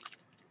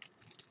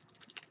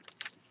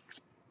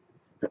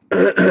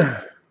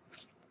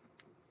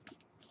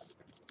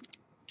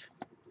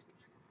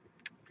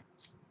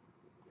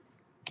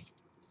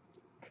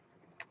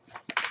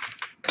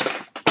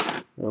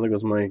 Oh, there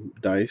goes my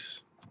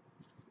dice.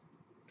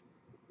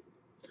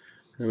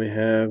 And we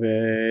have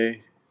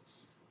a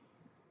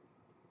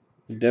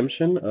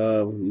redemption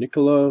of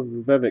Nikola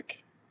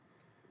Vedic.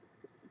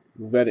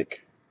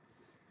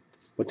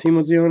 What team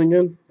was he on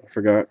again? I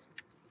forgot.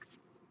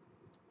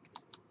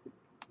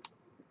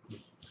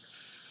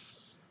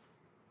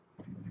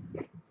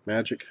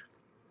 Magic.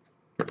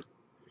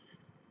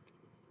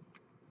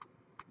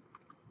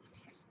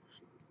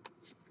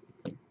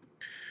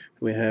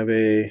 We have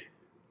a,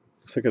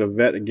 looks like a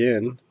vet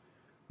again,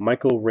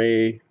 Michael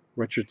Ray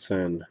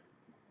Richardson.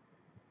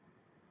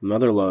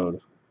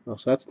 Motherlode. Oh,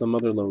 so that's the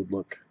Motherlode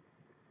look.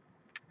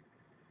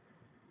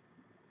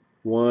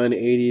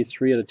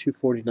 183 out of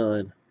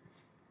 249.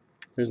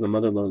 There's the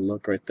Motherlode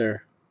look right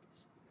there.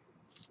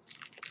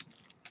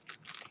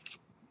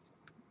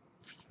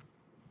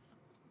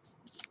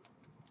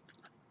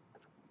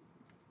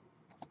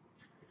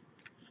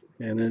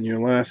 And then your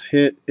last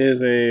hit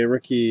is a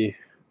rookie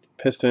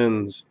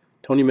Pistons,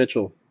 Tony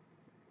Mitchell.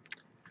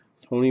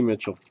 Tony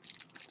Mitchell.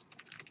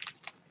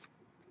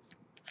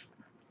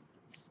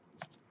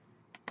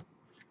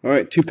 All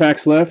right, 2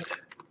 packs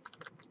left.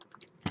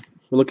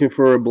 We're looking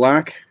for a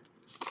black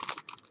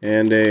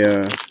and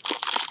a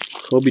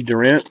Kobe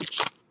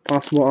Durant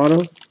possible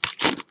auto.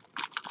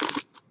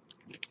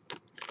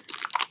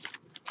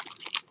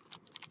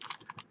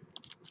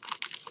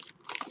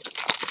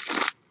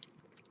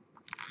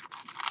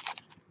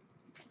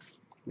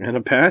 And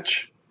a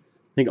patch.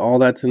 I think all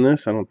that's in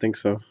this. I don't think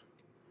so.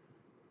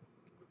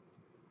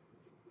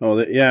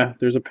 Oh, yeah,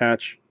 there's a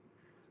patch.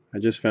 I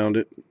just found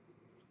it.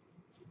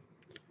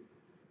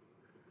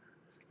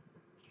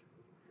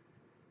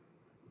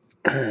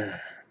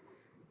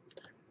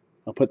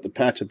 I'll put the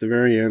patch at the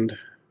very end.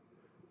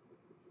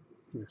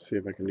 Let's see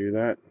if I can do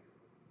that.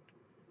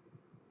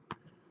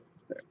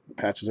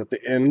 Patches at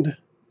the end.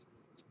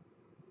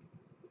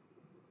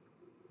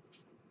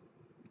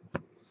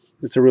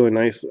 It's a really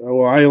nice.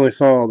 Well, I only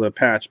saw the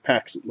patch.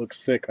 Packs looks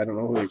sick. I don't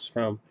know who it's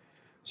from.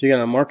 So you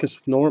got a Marcus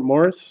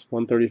Morris,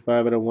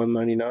 135 out of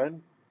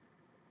 199.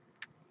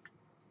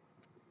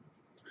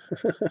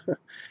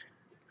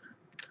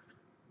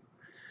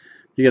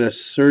 You got a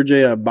Serge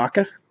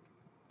Ibaka,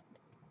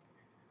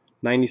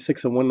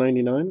 96 of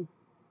 199.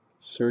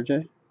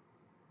 Serge.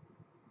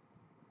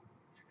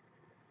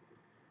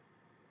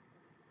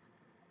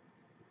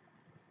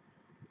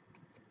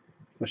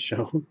 For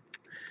sure.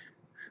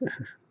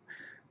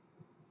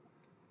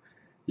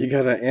 You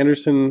got a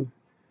Anderson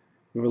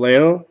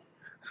Vallejo.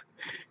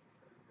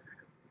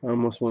 I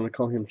almost want to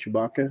call him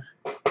Chewbacca.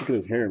 Look at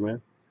his hair,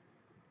 man.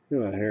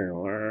 Look at that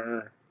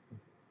hair.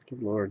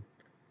 Good Lord.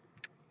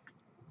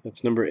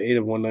 That's number 8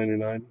 of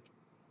 199.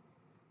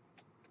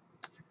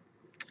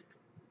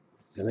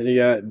 And then you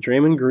got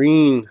Draymond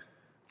Green,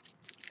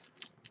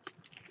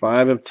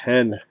 5 of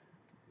 10.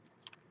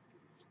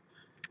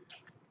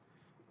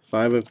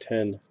 5 of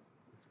 10.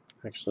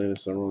 Actually, this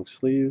is the wrong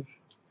sleeve.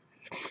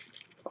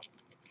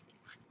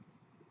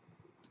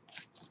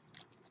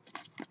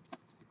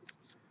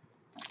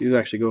 These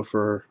actually go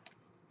for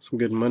some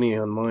good money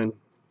on mine.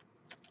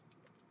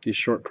 These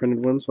short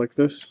printed ones like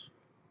this.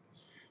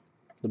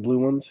 The blue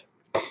ones.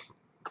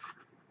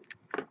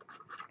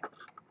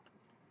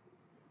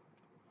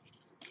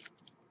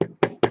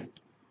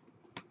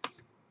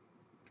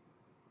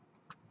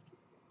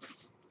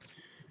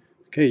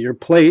 Okay, your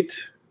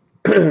plate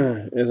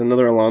is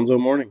another Alonzo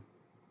Mourning.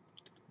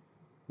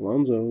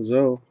 Alonzo,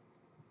 Zoe.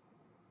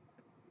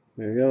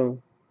 There you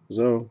go.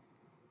 Zoe.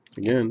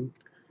 Again.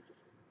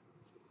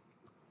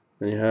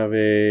 Then you have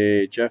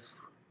a Jeff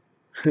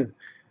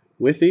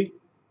Withy.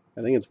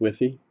 I think it's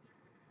Withy.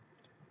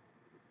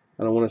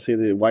 I don't want to say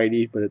the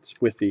Whitey, but it's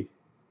Withy.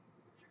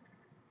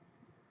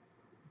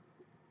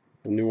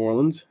 From New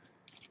Orleans.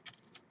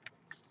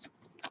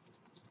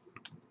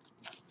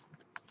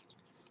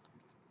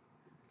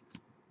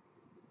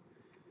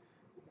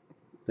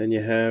 Then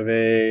you have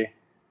a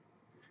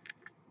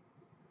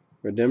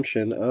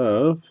redemption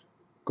of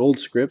Gold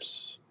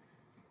Scripts.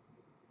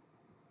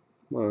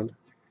 Come on.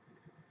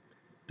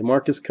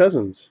 DeMarcus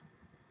Cousins.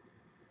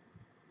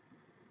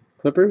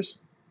 Clippers?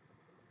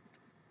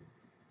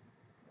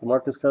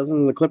 DeMarcus Cousins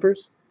and the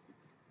Clippers?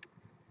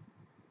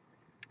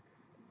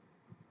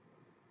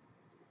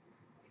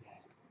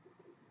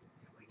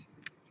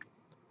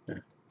 Yeah.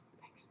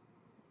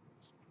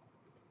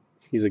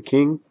 He's a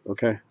king?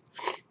 Okay.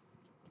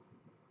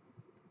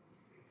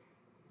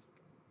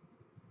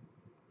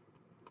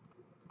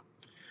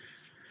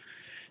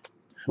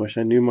 I wish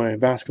I knew my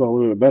basketball a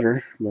little bit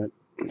better, but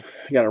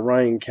I got a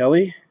Ryan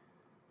Kelly,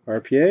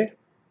 RPA.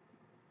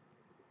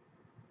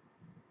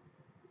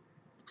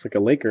 Looks like a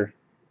Laker.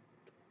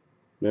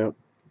 Yep.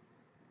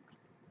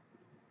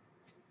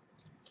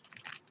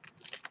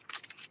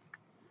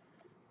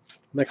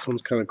 Next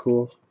one's kind of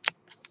cool.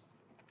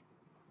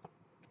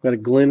 Got a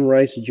Glenn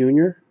Rice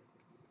Jr.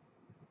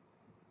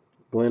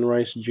 Glenn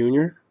Rice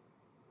Jr.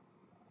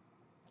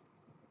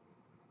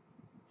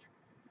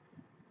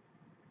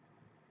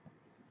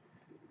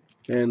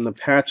 And the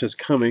patch is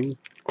coming.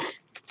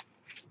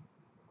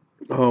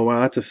 Oh,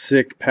 wow, that's a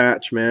sick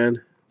patch,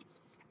 man.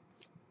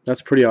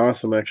 That's pretty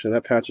awesome, actually.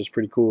 That patch is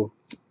pretty cool.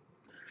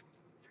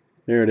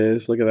 There it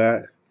is. Look at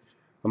that.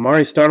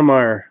 Amari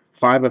Stoudemire,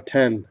 5 of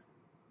 10.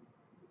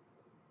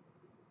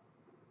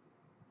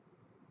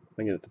 If I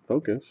can get it to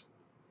focus.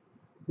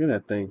 Look at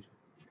that thing.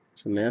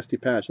 It's a nasty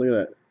patch. Look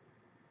at that.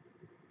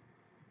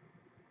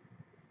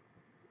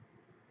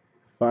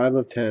 5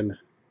 of 10.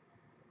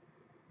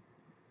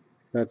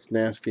 That's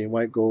nasty.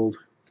 White gold.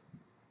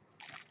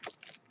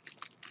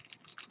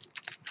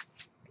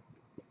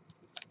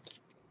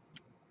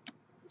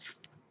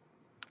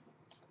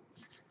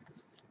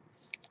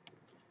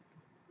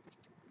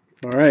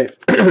 All right.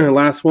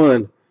 Last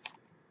one.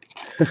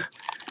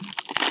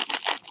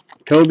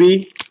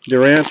 Kobe,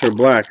 Durant, or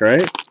black,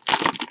 right?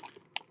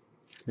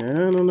 Yeah,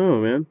 I don't know,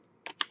 man.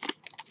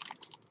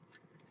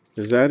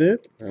 Is that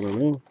it? I don't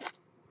know.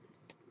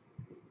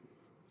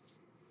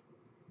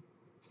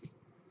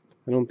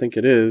 I don't think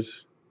it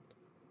is.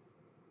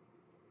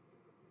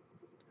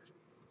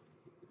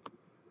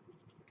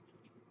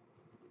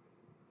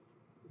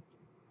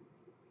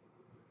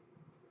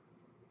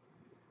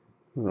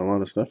 There's a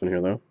lot of stuff in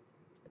here, though.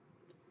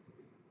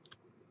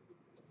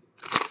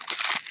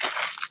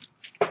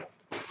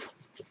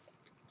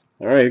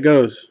 All right, it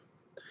goes.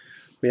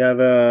 We have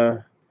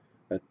a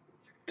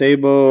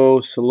Thabo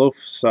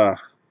Salofsa,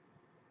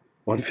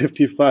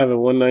 155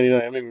 and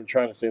 199. I'm even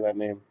trying to say that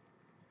name.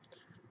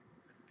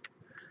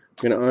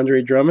 We got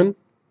Andre Drummond,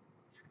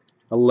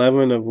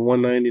 11 of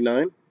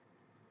 199.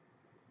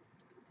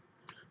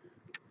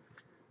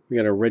 We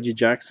got a Reggie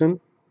Jackson,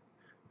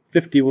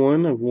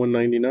 51 of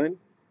 199.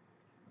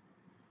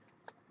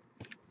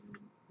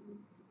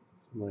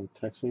 Somebody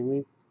texting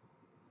me.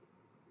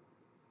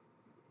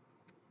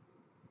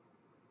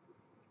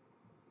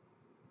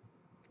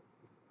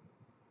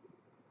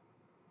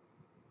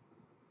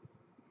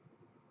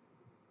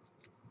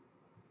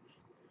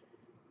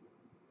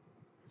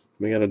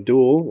 We got a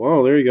dual.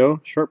 Oh, there you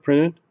go. Short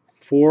printed.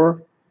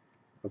 4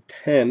 of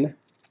 10.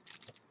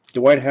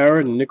 Dwight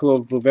Howard and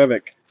Nikola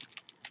Vucevic.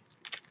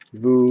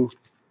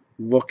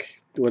 Vuk,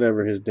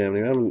 whatever his damn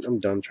name. I'm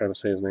done trying to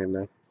say his name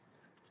now.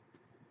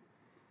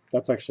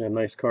 That's actually a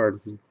nice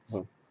card.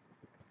 Oh.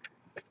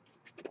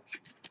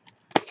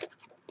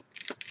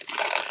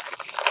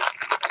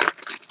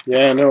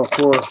 Yeah, no,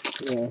 4.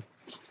 Yeah.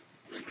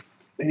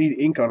 They need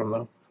ink on them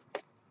though.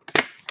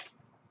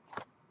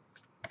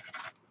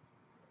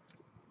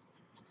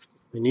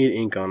 They need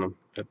ink on them,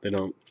 but they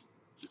don't.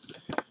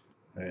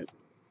 Alright.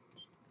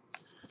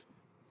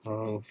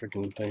 Oh,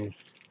 freaking thing.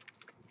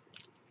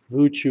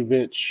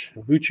 Vucevic.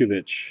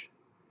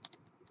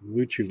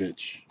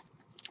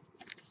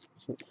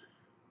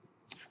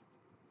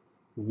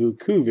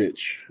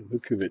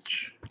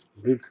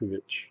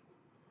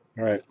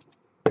 Alright.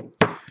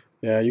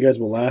 Yeah, you guys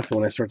will laugh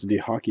when I start to do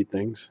hockey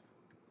things.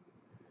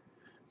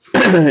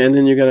 And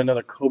then you got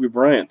another Kobe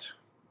Bryant.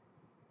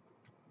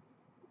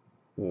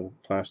 Oh,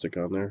 plastic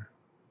on there.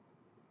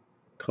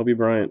 Kobe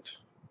Bryant.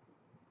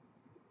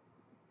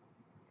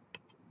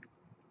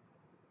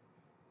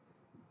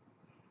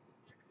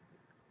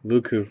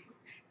 Vuku.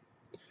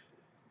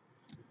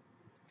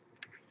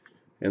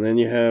 And then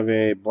you have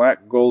a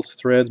black gold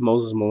threads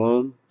Moses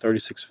Malone,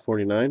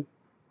 36/49.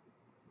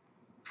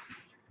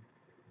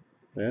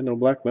 Yeah, no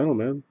black metal,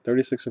 man.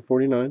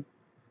 36/49.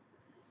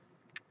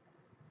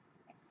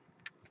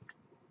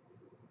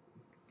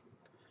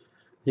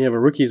 You have a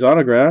rookie's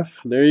autograph.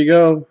 There you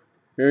go.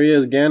 There he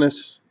is,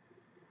 Gannis.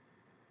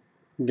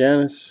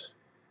 Gannis.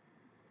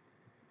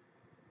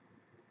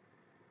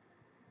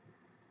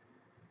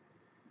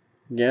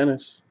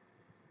 Gannis.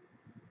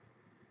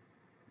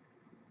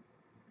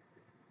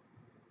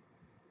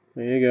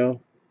 There you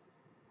go.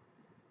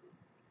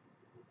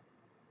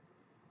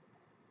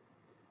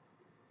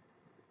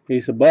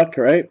 He's a buck,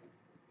 right?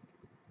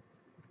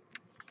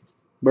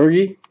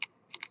 Bergie.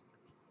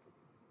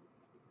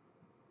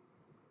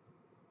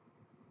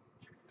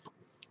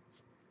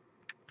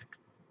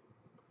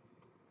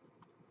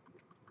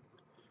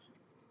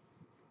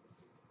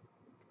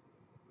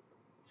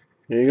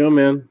 There you go,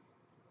 man.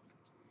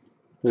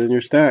 Put it in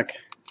your stack.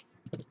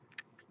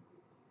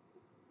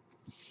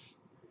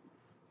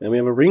 Then we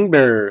have a ring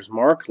bearers,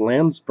 Mark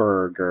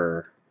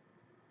Landsberger.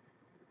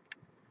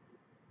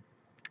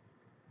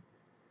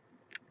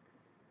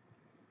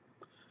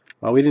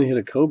 Oh, we didn't hit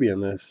a Kobe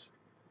on this.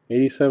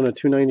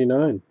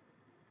 87/299.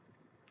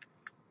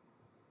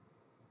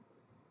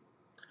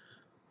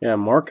 Yeah,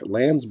 Mark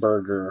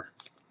Landsberger.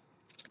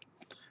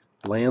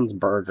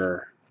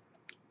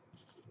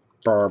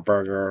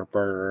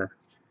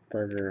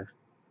 Burger.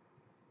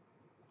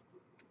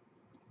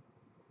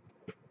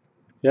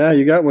 Yeah,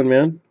 you got one,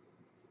 man.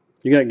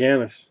 You got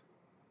Gannis.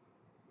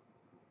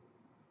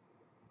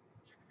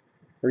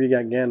 Or you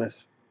got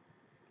Gannis.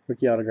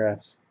 Rookie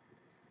autographs.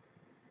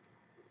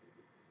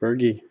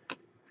 Bergie.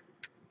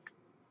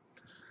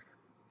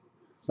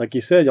 Like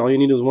you said, all you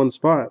need is one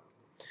spot.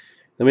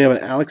 Then we have an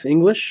Alex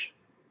English.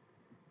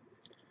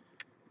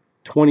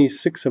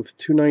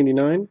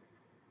 26/299.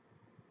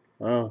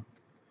 Wow.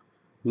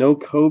 No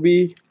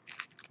Kobe.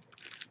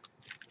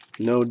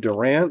 No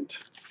Durant.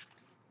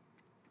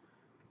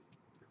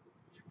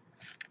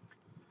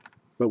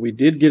 But we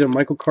did get a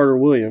Michael Carter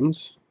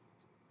Williams.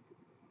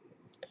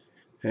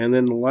 And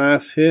then the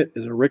last hit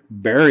is a Rick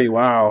Barry.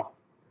 Wow.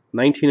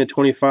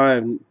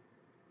 19/25.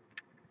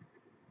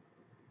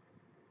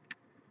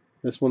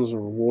 This one's a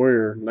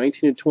Warrior.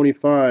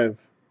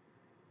 19/25.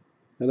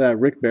 Look at that,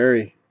 Rick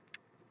Barry.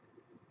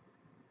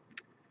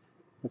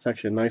 That's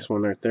actually a nice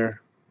one right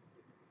there.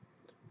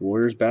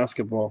 Warriors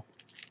basketball.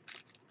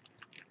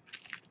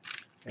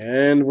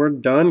 And we're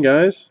done,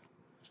 guys.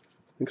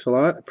 Thanks a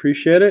lot.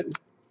 Appreciate it.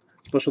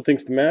 Special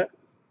thanks to Matt.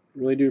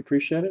 Really do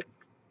appreciate it.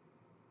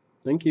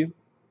 Thank you.